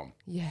Listen. the bomb.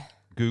 Yeah.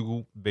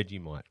 Google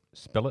Vegemite.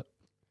 Spell it.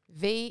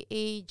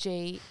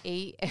 VEGEMITE.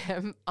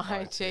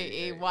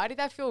 Why did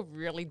that feel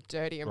really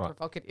dirty and Right.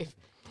 provocative?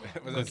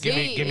 Was it Give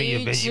me your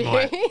VEG.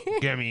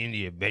 Vegemite. Get me into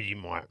your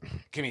Vegemite.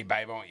 Give me,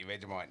 babe, I want your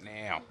Vegemite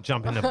now.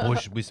 Jump in the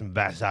bush with some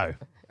Vaso.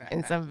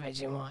 And some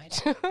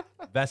Vegemite.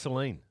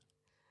 Vaseline.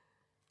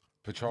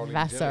 Petroleum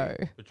Vaso.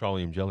 jelly.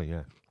 Petroleum jelly,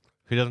 yeah.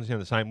 If it doesn't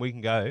sound the same, we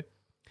can go.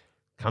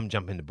 Come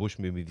jump in the bush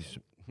with me.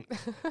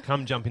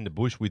 Come jump in the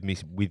bush with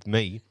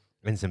me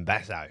and some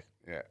Vaso.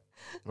 Yeah.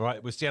 All right.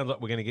 It sounds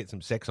like we're going to get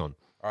some sex on.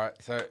 All right,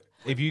 so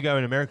If you go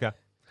in America,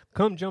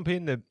 come jump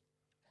in the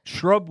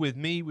shrub with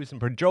me with some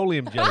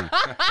petroleum jelly.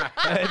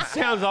 It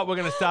sounds like we're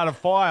going to start a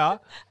fire.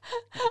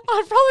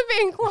 I'd probably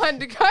be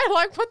inclined to go,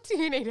 like, what do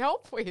you need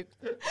help with?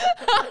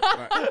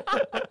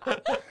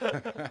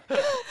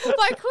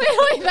 Like,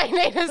 clearly they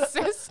need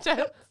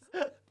assistance.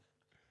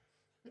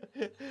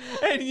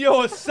 And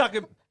you're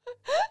sucking.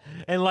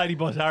 And Lady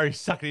Boss Harry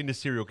sucking into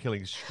serial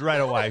killing straight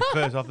away,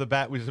 first off the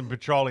bat with some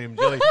petroleum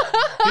jelly.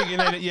 Thinking you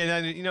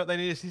know what they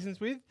need assistance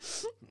with?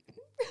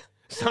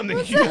 Something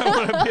you don't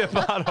want to be a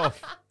part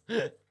of.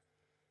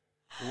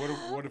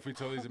 what if we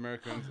tell these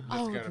Americans,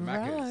 let's I go to would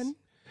Macca's? run.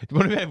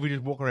 What about if we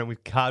just walk around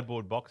with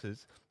cardboard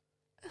boxes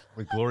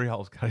with glory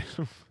holes cut in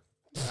them?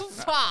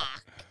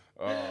 Fuck.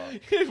 Oh, You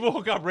just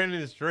walk up around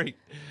in the street,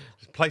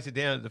 just place it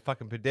down at the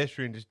fucking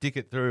pedestrian, just dick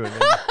it through, and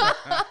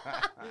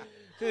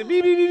then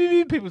beep, beep, beep, beep,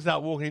 beep, people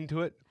start walking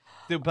into it.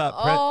 Still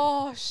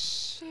Oh,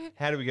 shit.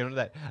 How do we get onto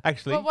that?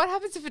 Actually, But what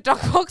happens if a dog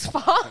walks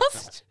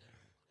past?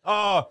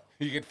 oh,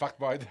 you get fucked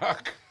by a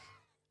duck.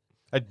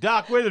 a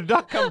duck. Where did the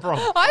duck come from?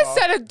 I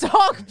said a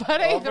dog, but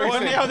either very Well,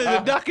 way. now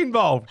there's a duck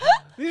involved.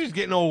 This is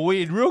getting all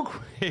weird real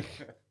quick.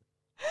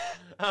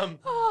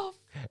 Oh,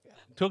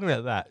 Talking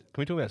about that,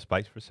 can we talk about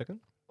space for a second?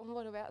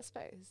 what about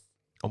space?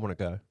 I want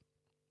to go.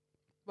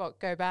 What,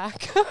 go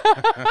back?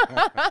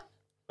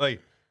 Hey,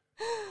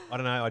 I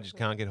don't know. I just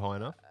can't get high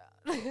enough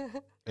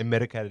and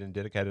medicated and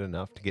dedicated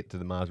enough to get to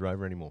the Mars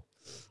rover anymore.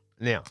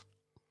 Now,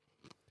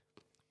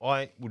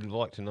 I would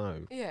like to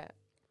know Yeah.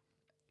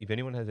 if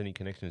anyone has any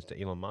connections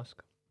to Elon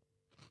Musk.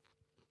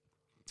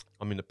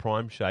 I'm in the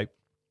prime shape.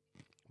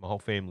 My whole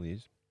family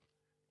is.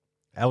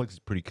 Alex is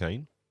pretty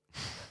keen.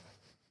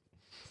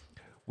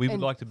 We would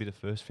And- like to be the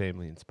first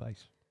family in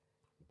space.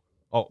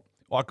 Oh,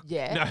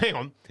 Yeah. No, hang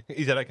on.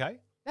 Is that okay?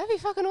 That'd be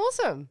fucking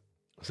awesome.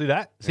 See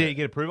that? See how you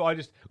get approval? I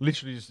just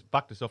literally just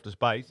fucked us off to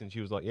space, and she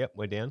was like, "Yep,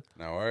 we're down,"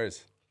 No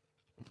worries.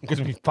 because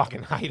we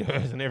fucking hate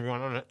hers and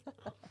everyone on it.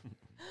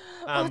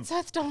 What's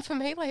Earth done for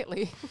me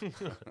lately?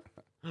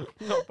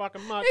 Not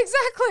fucking much.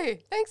 Exactly.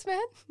 Thanks,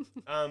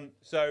 man.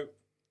 So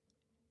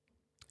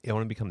yeah, I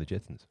want to become the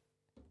Jetsons.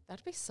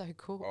 That'd be so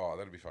cool. Oh,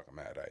 that'd be fucking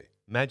mad, eh?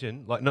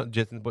 Imagine, like, not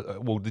Jetsons, but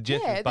the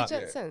Jetsons, yeah, the but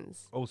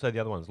Jetsons. also the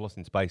other ones, Lost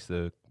in Space.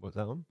 The what's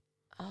that one?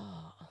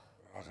 Oh,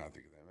 I can't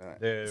think of them, innit?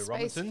 The Space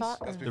Robinsons. Fi-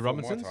 That's The before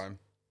Robinsons. my time.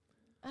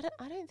 I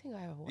don't think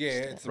I ever watched Yeah,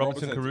 it. it's the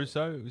Robinson Robinsons.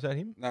 Crusoe. Was that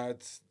him? No,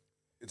 it's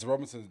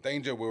Robinson's.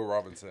 Danger Will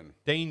Robinson.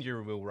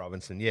 Danger Will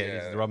Robinson. Yeah, it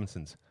is Yeah. the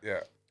Robinsons.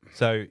 Yeah.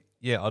 So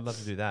yeah, I'd love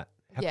to do that.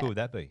 How Yeah. cool would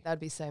that be? That'd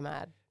be so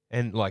mad.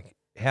 And like,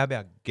 how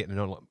about getting it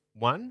on? Like,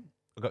 one,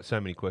 I've got so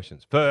many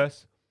questions.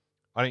 First,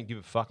 I don't give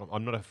a fuck.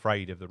 I'm not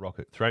afraid of the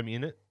rocket. Throw me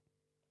in it.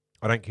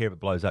 I don't care if it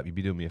blows up. You'd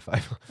be doing me a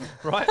favour,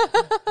 right?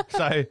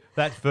 So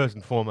that's first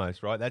and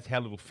foremost, right? That's how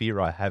little fear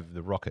I have of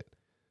the rocket,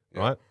 Yeah.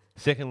 right?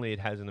 Secondly, it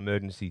has an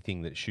emergency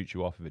thing that shoots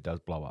you off if it does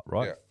blow up,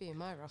 right? Yeah. Fear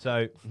my rocket.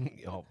 So,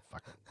 oh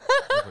fuck,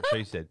 that's what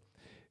she said.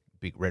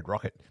 Big red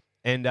rocket,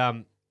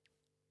 and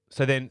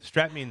so then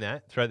strap me in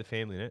that, throw the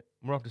family in it,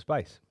 and we're off to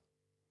space.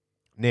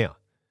 Now,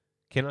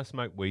 can I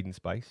smoke weed in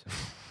space?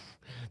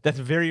 That's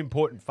a very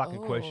important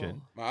fucking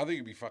question. Oh. Man, I think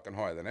you'd be fucking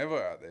higher than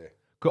ever out there.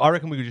 I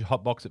reckon we could just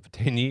hotbox it for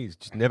 10 years,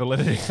 just never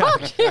let it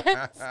out. Fuck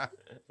yes.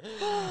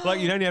 Like,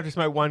 you'd only have to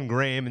smoke 1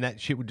 gram and that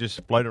shit would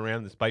just float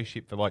around the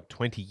spaceship for like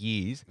 20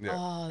 years Yeah.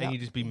 Oh, and that- you'd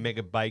just be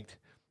mega baked.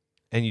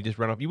 and you just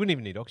run off. You wouldn't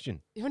even need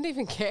oxygen. You wouldn't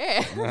even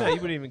care. No, you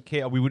wouldn't even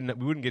care. We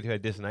wouldn't get to our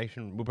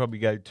destination. We'll probably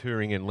go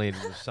touring and land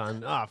in the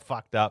sun.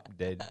 Fucked up,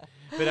 dead.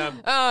 But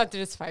Oh,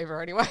 did us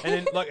favour anyway. and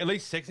then like at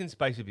least sex in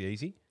space would be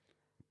easy.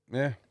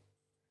 Yeah.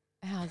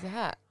 How's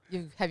that?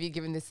 Have you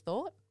given this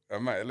thought?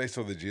 Mate, at least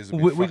all the jizz would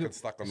be We- fucking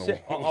stuck on the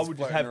Se- wall. I would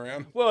just have.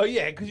 around. Well,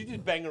 yeah, because you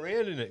just bang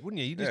around in it,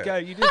 wouldn't you? You just Yeah.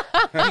 you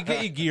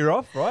get your gear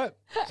off, right?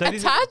 So this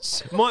is-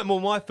 Attach?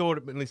 My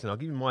thought. But listen, I'll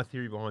give you my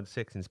theory behind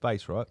sex in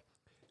space, right?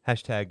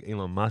 Hashtag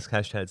Elon Musk,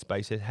 hashtag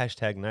SpaceX,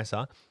 hashtag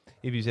NASA.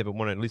 If you ever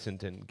want to listen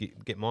to and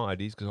get my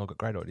ideas, because I've got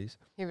great ideas.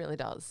 He really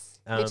does.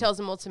 He Um, tells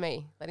them all to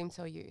me. Let him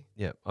tell you.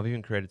 Yeah, I've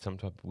even created some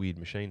type of weird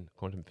machine,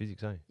 quantum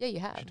physics, eh? Yeah, you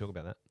have. Should talk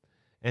about that.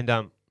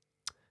 And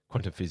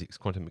quantum physics,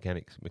 quantum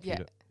mechanics,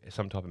 computer,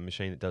 some type of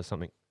machine that does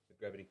something with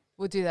gravity.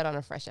 We'll do that on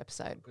a fresh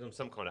episode. Because I'm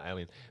some kind of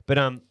alien. But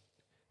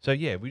so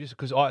yeah, we just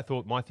because I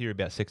thought my theory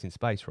about sex in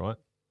space, right?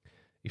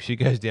 If she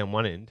goes down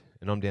one end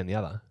and I'm down the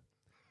other,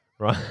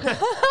 right?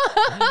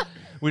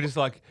 We just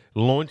like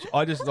launch.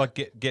 I just like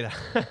get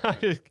I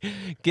just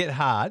get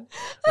hard,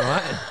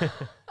 right?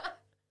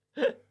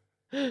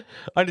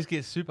 I just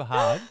get super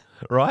hard,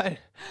 right?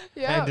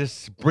 Yeah. And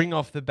just spring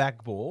off the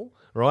back ball,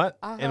 right?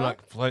 And Uh-huh.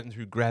 like floating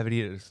through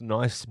gravity at a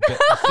nice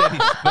steady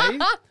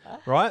speed,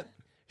 right?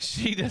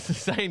 She does the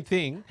same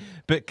thing,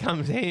 but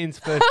comes hands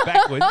first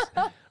backwards,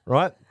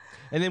 right?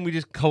 And then we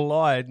just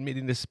collide mid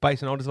into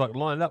space, and I'll just like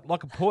line it up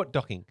like a port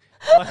docking.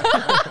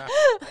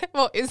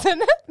 Well,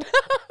 isn't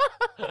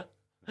it?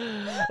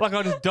 Like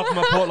I just dock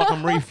my port like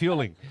I'm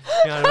refueling.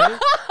 You know what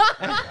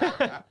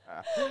I mean?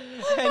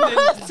 And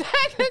then,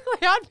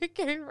 Technically, I'd be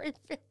getting refilling.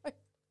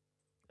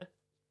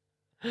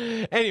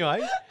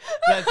 anyway,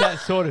 that's that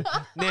sorted.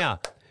 Now,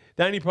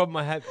 the only problem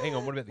I have. Hang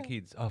on, what about the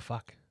kids? Oh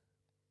fuck.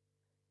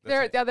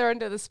 They're at the other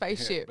end of the Yeah,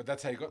 spaceship. but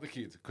that's how you got the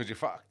kids, because you're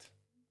fucked.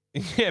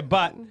 Yeah,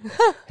 but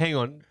hang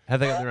on. Have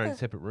they got their own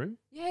separate room?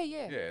 Yeah,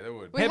 yeah. Yeah, they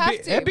would. We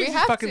have to. How big We is this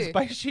have fucking to.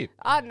 spaceship?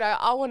 I don't know.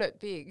 I want it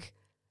big.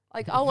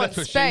 Like, I want That's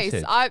what she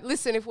space. said.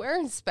 Listen, if we're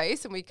in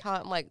space and we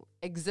can't, like,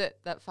 exit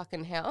that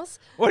fucking house.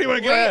 What do you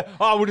want to go out?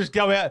 Oh, we'll just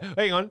go out.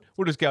 Hang on.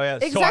 We'll just go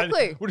outside.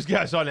 Exactly. We'll just go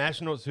outside in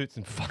astronaut suits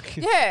and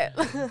fucking. Yeah.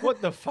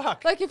 What the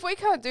fuck? Like, if we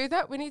can't do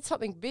that, we need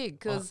something big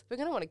because we're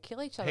going to want to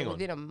kill each other Hang on.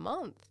 within a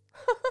month.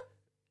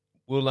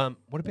 Well,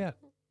 what about?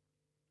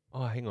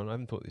 Oh, hang on. I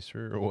haven't thought this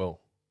through real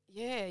well.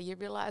 Yeah, you're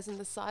realizing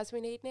the size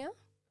we need now?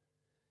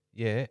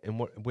 Yeah, and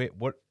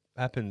what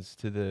happens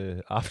to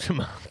the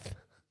aftermath?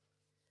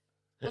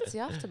 What's the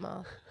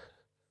aftermath?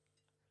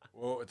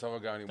 Well, it's either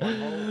going in one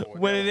hole or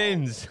When the it other hole.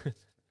 ends,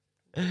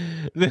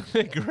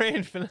 the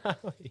grand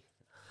finale.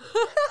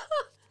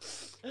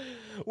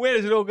 Where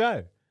does it all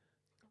go?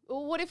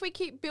 Well, what if we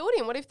keep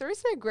building? What if there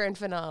is no grand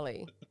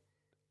finale?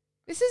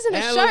 This isn't a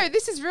How show. long-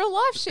 This is real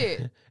life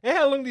shit.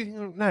 How long do you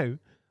think? No,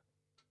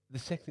 the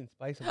sex in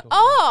space. I'm talking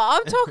Oh,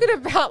 I'm talking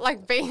about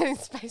like being in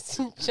space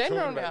in general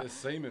Talking about now. the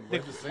semen.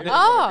 Where's the semen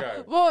Oh, gonna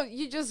go? well,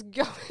 you just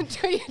go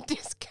until you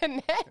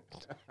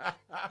disconnect.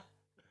 about.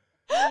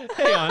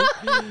 Hang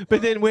on,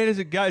 but then where does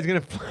it go? It's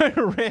going to float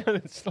around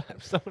and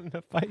slap someone in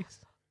the face.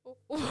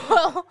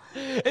 Well,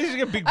 It's just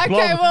a big Okay,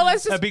 blob. well,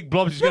 let's a just- big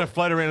blob's just going to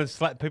float around and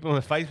slap people in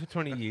the face for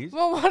 20 years.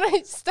 well, why don't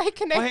you stay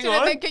connected on.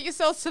 and then get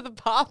yourselves to the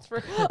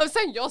bathroom? I'm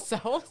saying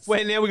yourselves.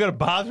 Wait, now we got a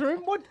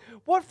bathroom?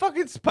 What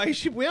fucking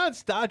spaceship? We aren't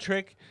Star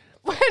Trek.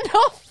 We're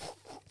not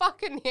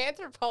fucking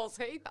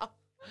Neanderthals either.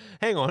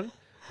 Hang on.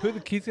 Who are the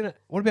kids going to...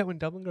 What about when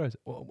Dublin grows...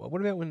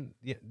 What about when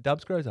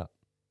Dubs grows up?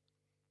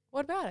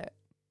 What about it?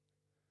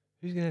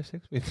 Who's going to have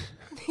sex with?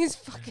 His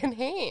fucking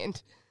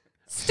hand.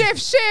 Stiff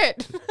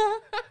shit.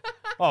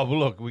 Oh, well,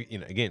 look,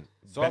 again...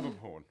 Cyber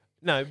porn.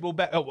 No, well,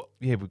 back... Oh, well,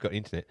 yeah, we've got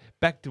internet.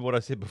 Back to what I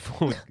said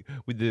before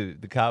with the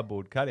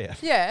cardboard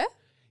cutout. Yeah,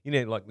 You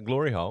know, like the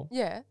glory hole.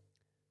 yeah.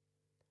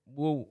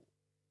 Well,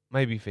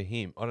 maybe for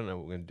him... I don't know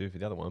what we're going to do for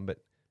the other one, but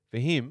for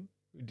him,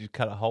 we just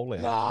cut a hole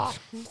out.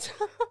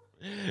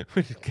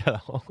 We just cut a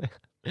hole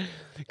out.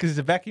 Because it's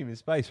a vacuum in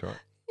space, right?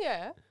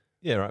 Yeah.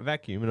 Yeah, right,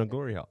 vacuum in a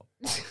glory hole.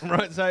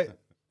 Right, so...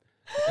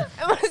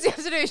 And what does he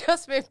have to do?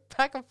 Just move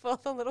back and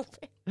forth a little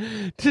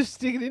bit. Just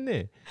stick it in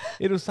there.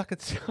 It'll suck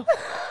itself.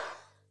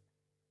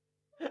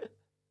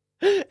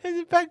 It's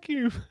a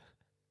vacuum.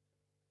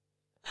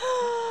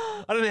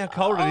 I don't know how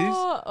cold it is.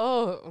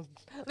 Oh,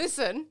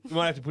 listen. We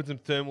might have to put some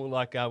thermal, we'll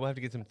have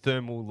to get some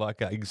thermal,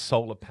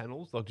 solar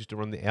panels, just to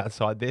run the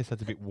outside there, so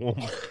it's a bit warm.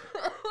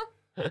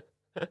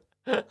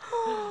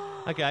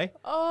 Okay.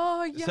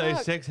 Oh, yeah. So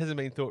sex hasn't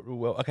been thought real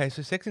well. Okay,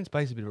 so sex in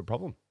space is a bit of a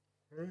problem.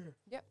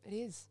 Yep, it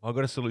is. I've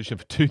got a solution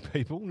for 2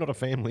 people, not a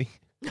family.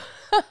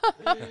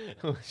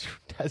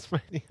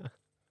 Tasmania.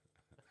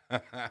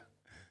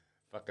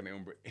 Fucking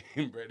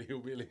inbred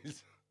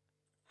hillbillies.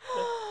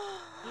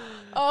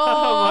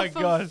 Oh, my for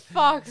God.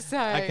 fuck's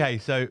sake. Okay,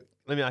 so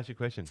let me ask you a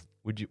question.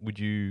 Would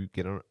you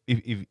get on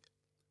if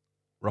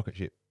rocket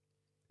ship?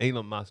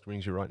 Elon Musk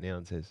rings you right now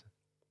and says,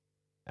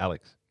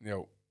 Alex,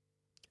 Yo,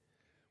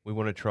 we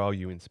want to trial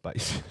you in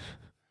space.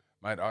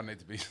 mate, I need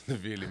to be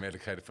severely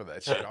medicated for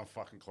that shit. I'm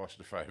fucking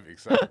claustrophobic,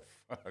 so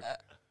fuck.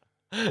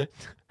 I'd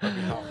be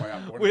halfway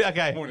up.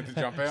 Okay. Wanted to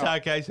jump out. So,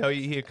 okay, so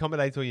he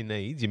accommodates all your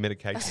needs, your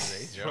medication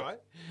needs, Yep. right?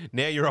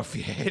 Now you're off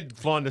your head,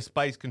 flying to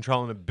space,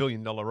 controlling $1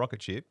 billion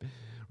rocket ship,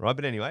 right?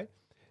 But anyway,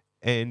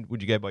 and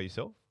would you go by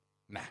yourself?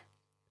 Nah.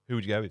 Who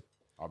would you go with?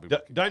 I'll be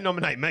Don't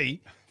nominate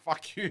me.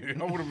 Fuck you.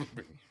 I would have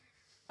been.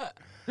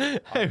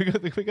 Hey, we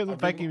got the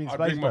vacuum in I'd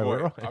space, bring my bro. boy.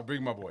 We're right. I'd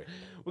bring my boy.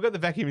 We got the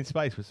vacuum in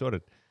space. We're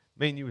sorted.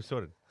 Me and you were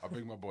sorted. I'll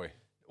bring my boy.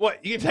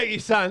 What? You can take your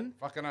son?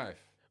 Fucking oath.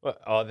 What?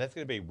 Oh, that's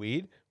going to be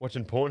weird.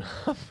 Watching porn.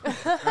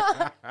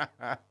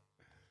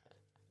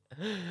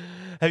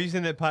 Have you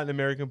seen that part in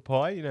American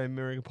Pie? You know,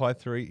 American Pie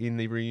 3 in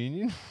the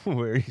reunion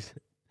where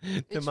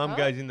the Which mum part?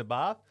 goes in the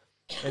bath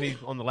and he's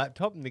on the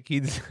laptop and the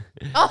kids.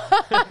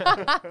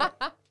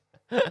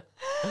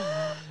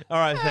 All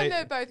right, so And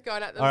they're both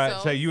going at all right,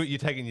 themselves. so you're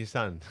taking your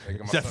son.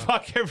 Taking my So son.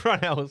 fuck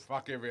everyone else.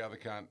 Fuck every other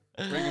cunt.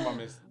 Bring him my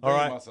miss. All Bring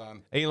right. him my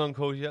son. Elon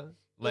calls you.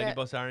 Lady Yeah.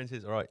 Boss Aaron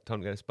says, "All right, time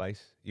to go to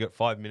space. You got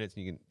 5 minutes,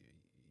 and you can.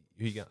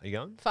 Who you are you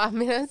going? 5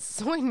 minutes,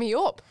 sign me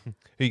up. Who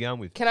you going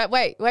with? Can I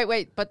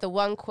wait? But the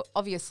one,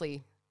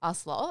 obviously,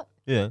 us lot,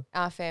 Yeah.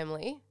 our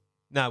family.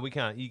 No, we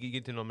can't. You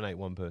get to nominate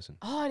one person,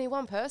 Oh, only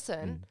one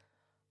person.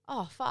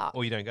 Oh fuck.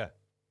 or you don't go.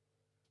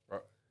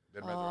 Right.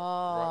 They made the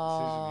right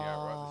decision.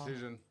 Yeah, right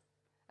decision.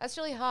 That's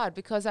really hard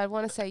because I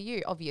want to say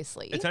you,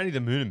 obviously. It's only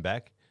the moon and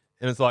back,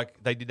 and it's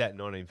like they did that in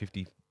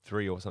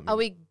 1953 or something. Are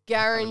we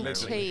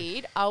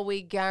guaranteed? Are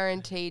we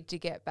guaranteed to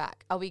get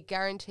back? Are we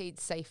guaranteed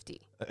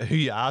safety? Who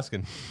you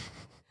asking?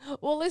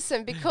 Well,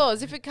 listen,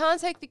 because if we can't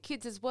take the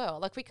kids as well,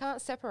 like we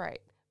can't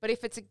separate. But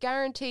if it's a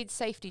guaranteed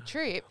safety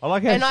trip, I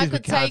like how and it I says we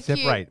could can't take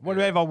separate. What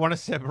if I want to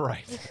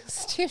separate?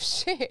 stiff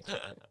shit.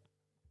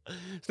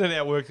 It's not how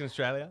it works in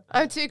Australia.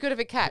 I'm too good of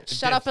a catch.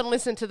 Shut up and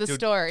listen to the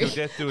story. Till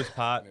death do us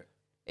part.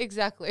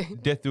 Exactly.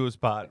 Death do us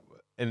part.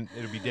 And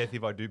it'll be death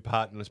if I do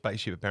part in a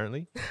spaceship,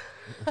 apparently.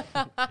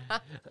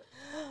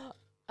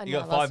 I You know,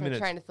 got I 5 lost my minutes.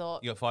 train of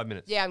thought. You got 5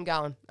 minutes. Yeah, I'm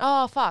going.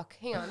 Oh, fuck.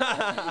 Hang on.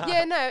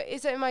 Yeah, no.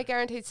 Is it my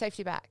guaranteed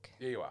safety back?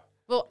 Yeah, you are.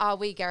 Well, are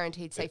we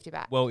guaranteed safety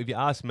back? Well, if you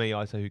ask me,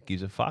 I say who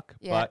gives a fuck.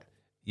 Yeah. But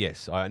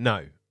yes, I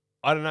know.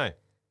 I don't know.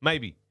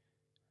 Maybe.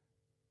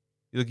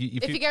 Look,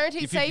 if you're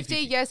guaranteed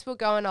safety, yes, we'll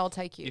go and I'll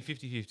take you. You're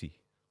 50-50.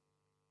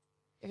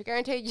 If you're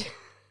guaranteed,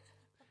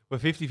 We're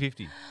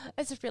 50-50.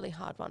 it's a really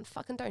hard one.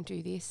 Fucking don't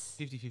do this.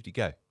 50-50.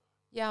 Go.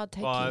 Yeah, I'll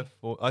take 5,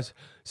 you. 4.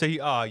 So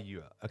you are.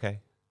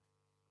 Okay.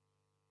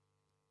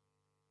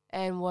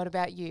 And what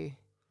about you?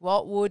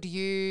 What would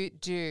you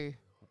do?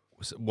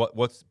 So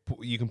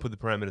you can put the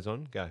parameters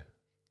on. Go.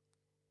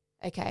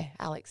 Okay,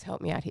 Alex, help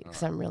me out here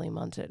because I'm really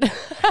munted. All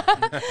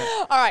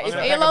right, if I'm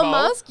gonna pack a Elon bowl.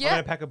 Musk, I'm going yeah.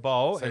 to pack a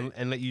bowl So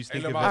and let you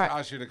think Elon of Musk it.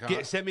 asked you to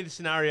come. Send me the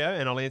scenario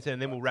and I'll answer, and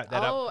then we'll wrap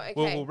that Oh, up.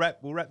 okay.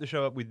 We'll wrap the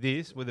show up with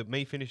this, with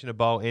me finishing a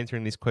bowl,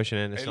 answering this question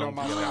and a Elon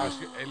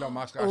song.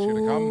 Musk asked you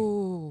to come.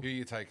 Ooh. Who are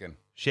you taking?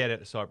 Shout out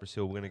to Cypress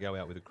Hill. We're going to go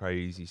out with a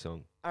crazy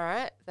song. All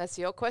right, that's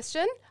your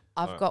question.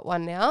 I've All right. got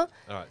one now.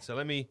 All right, so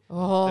let me Oh.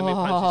 punch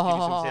this, give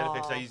you some sound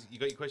effects. So you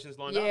got your questions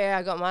lined up? Yeah,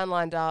 I got mine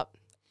lined up.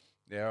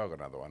 Yeah, I've got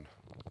another one.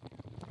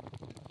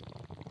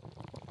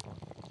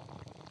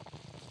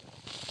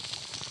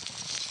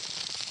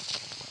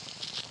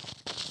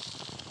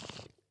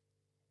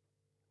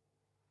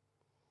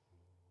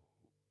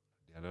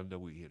 Down under,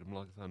 we hit them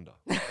like thunder.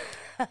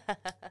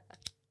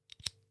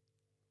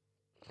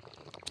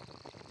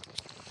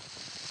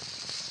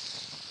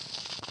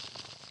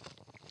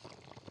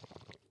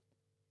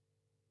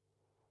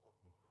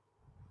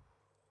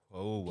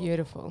 Oh,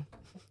 Beautiful.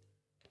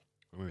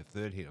 we're a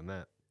third hit on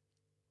that.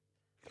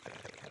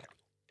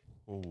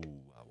 Oh, wow,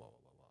 wow, wow,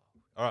 wow.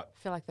 All right. I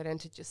feel like that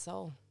entered your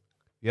soul.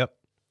 Yep.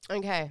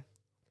 Okay.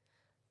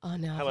 Oh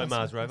no. I've Hello, lost my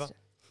Mars rover. question.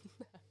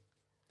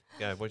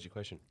 Go. What's your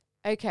question?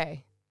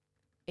 Okay.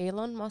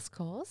 Elon Musk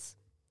calls.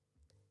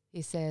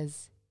 He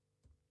says,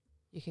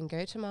 you can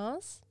go to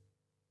Mars.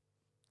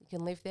 You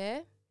can live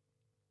there.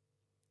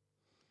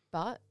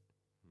 But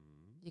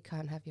you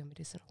can't have your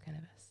medicinal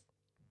cannabis.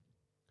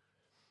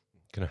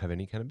 Can I have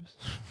any cannabis?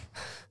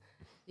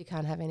 You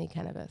can't have any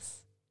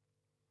cannabis.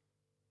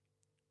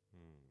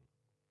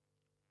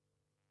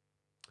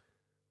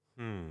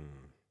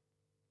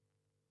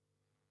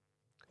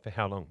 For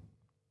how long?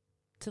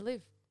 To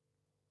live.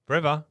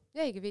 Forever?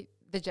 Yeah, you could be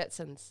the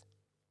Jetsons.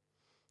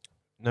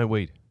 No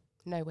weed.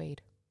 No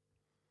weed.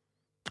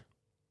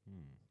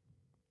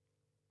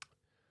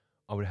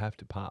 I would have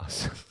to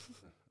pass,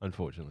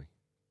 unfortunately.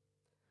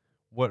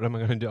 What am I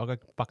going to do? I'll go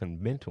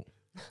fucking mental.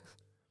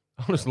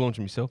 I'll just launch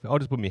myself. I'll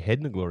just put my head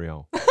in the glory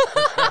hole.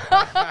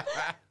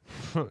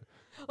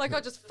 Like,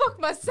 I'll just fuck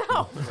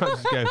myself. I'll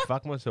just go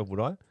fuck myself,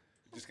 would I?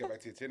 Just go back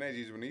to your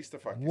teenagers when you used to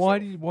fuck Why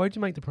yourself. did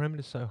you make the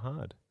parameters so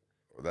hard?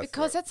 Well, that's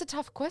Because right. that's a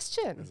tough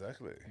question.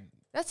 Exactly.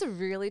 That's a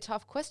really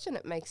tough question.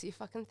 It makes you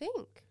fucking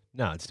think.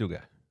 No, I'd still go.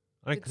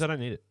 Because I don't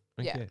need it.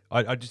 I don't Yeah. care.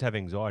 I just have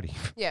anxiety.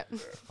 Yeah.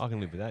 I can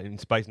live with that. In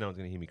space, no one's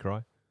going to hear me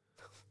cry.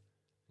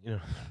 You know,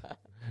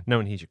 no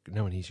one hears you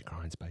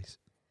cry in space.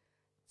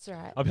 It's all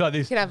right. I'll be like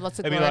this. You can have lots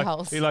of It'd be glory like,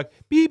 holes. be like,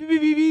 beep, beep,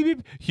 beep, beep, beep,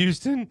 beep.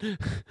 Houston,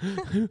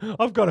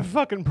 I've got a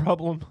fucking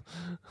problem.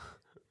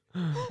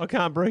 I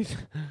can't breathe.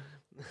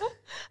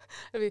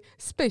 It'll be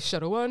Space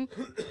Shuttle 1,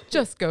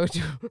 just go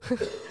to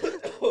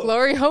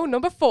Glory Hole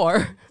number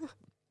 4.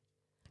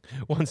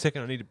 1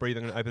 second, I need to breathe.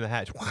 I'm going to open the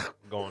hatch.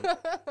 Gone.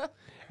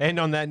 And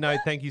on that note,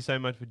 thank you so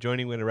much for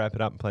joining. We're going to wrap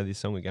it up and play this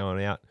song. We're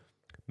going out.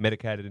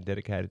 Medicated and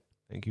dedicated.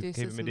 Thank you for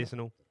keeping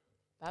medicinal.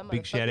 Bye,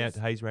 Big shout out motherfuckers.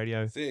 to Hayes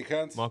Radio. See you,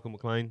 cunts. Michael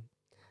McLean.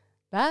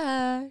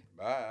 Bye.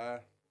 Bye.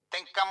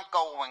 Think I'm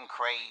going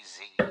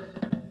crazy.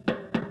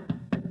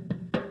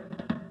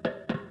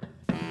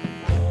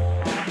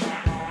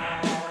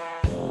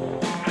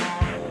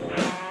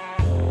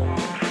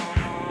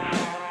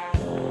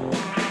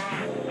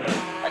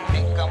 I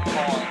think I'm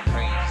going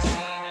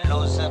crazy,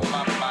 losing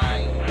my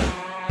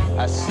mind.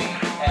 I see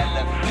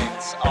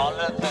elephants all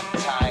of the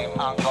time.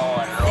 I'm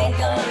going Think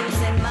I'm loco.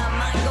 losing my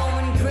mind,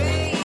 going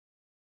crazy.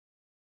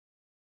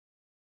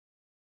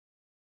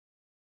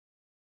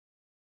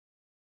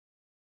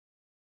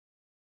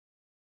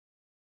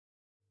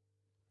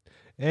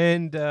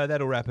 And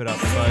that'll wrap it up,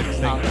 folks.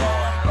 Thank I'm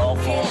going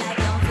Feel loco. like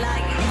I'm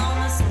flying on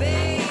a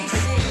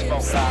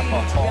spaceship. Smoke up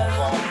a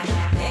hobo.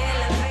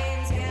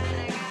 Elephants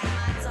gonna got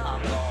my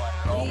tongue.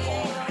 I'm We going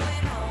ain't loco.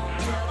 going home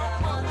till the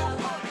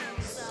motherfucking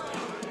sun.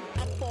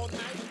 Up all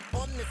night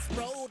on this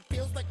road,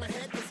 feels like my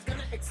head is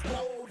gonna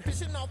explode.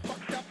 Vision all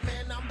fucked up,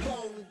 man, I'm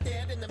blown.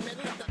 Dead in the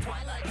middle of the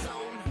twilight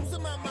zone.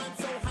 Losing my mind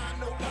so high,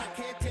 no lie.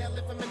 Can't tell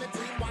if I'm in a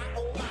dream, why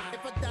oh my.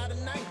 If I die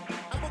tonight,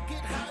 I will get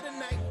high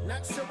tonight.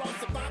 Not sure I'll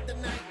survive the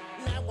night.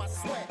 Now I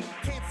sweat,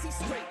 can't see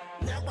straight.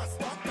 Now I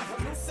start to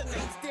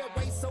hallucinate. Still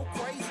way so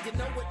crazy, you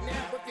know it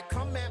now. If you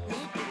come at me,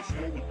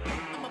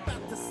 I'm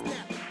about to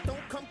snap.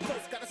 Don't come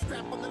close, got a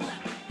strap on the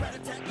lap.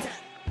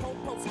 Rat-a-tat-tat.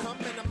 Po-po's come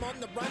and I'm on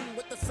the run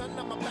with the sun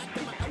on my back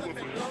and my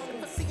elephant lung.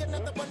 If I see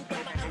another one,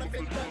 grab my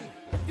elephant gun.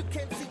 If you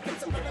can't see,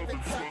 it's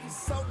irrelevant, son. He's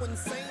so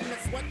insane,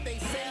 that's what they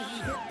say.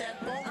 He hit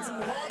that bone too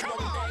hard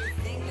one day.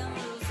 Think I'm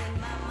losing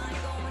my mind,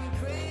 going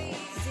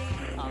crazy.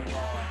 I'm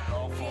going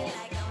Feel loco.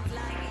 like I'm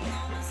flying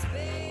on a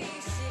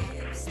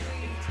spaceship.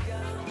 Speech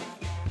gone.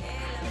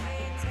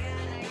 Elephants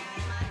gonna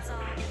got my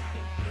tongue.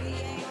 We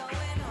ain't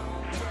going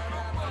home till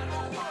the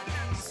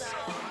motherfucking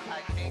sun.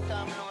 I think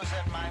I'm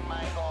losing my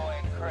mind,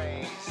 going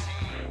crazy.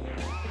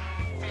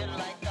 Feel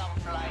like I'm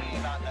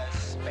flying on a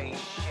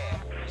spaceship.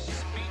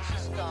 Speech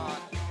is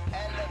gone.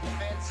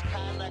 Elephants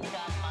kinda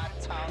got my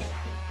tongue.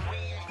 We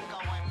ain't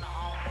going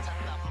home to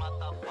the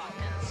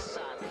motherfucking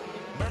sun.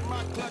 Burn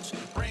my clutch,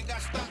 brain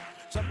got stuck.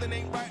 Something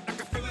ain't right, I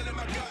can feel it in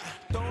my gut.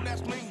 Don't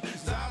ask me,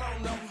 'cause I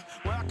don't know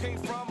where I came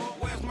from or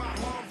where's my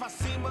home. If I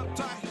seem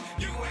uptight,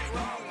 you ain't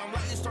wrong. I'm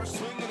letting you start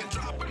swinging and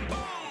dropping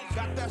bombs.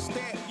 Got that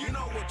stare, you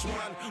know which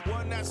one.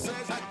 One that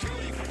says I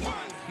kill you for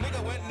fun.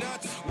 Nigga went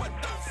nuts, what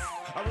the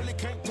f? I really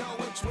can't tell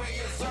which way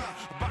is up.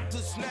 About to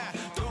snap,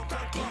 don't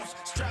come close.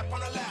 Strap on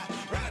the lap,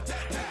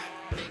 rat-a-tat-tat.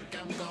 Think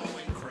I'm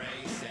going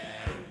crazy,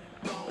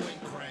 going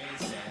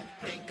crazy.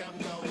 Think I'm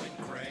going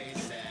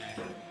crazy,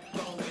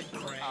 going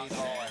I'm crazy.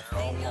 going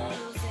Think loco. I'm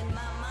losing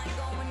my mind,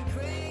 going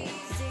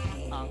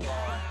crazy. I'm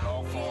going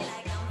loco. Feel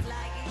like I'm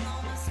flying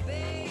on a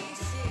space.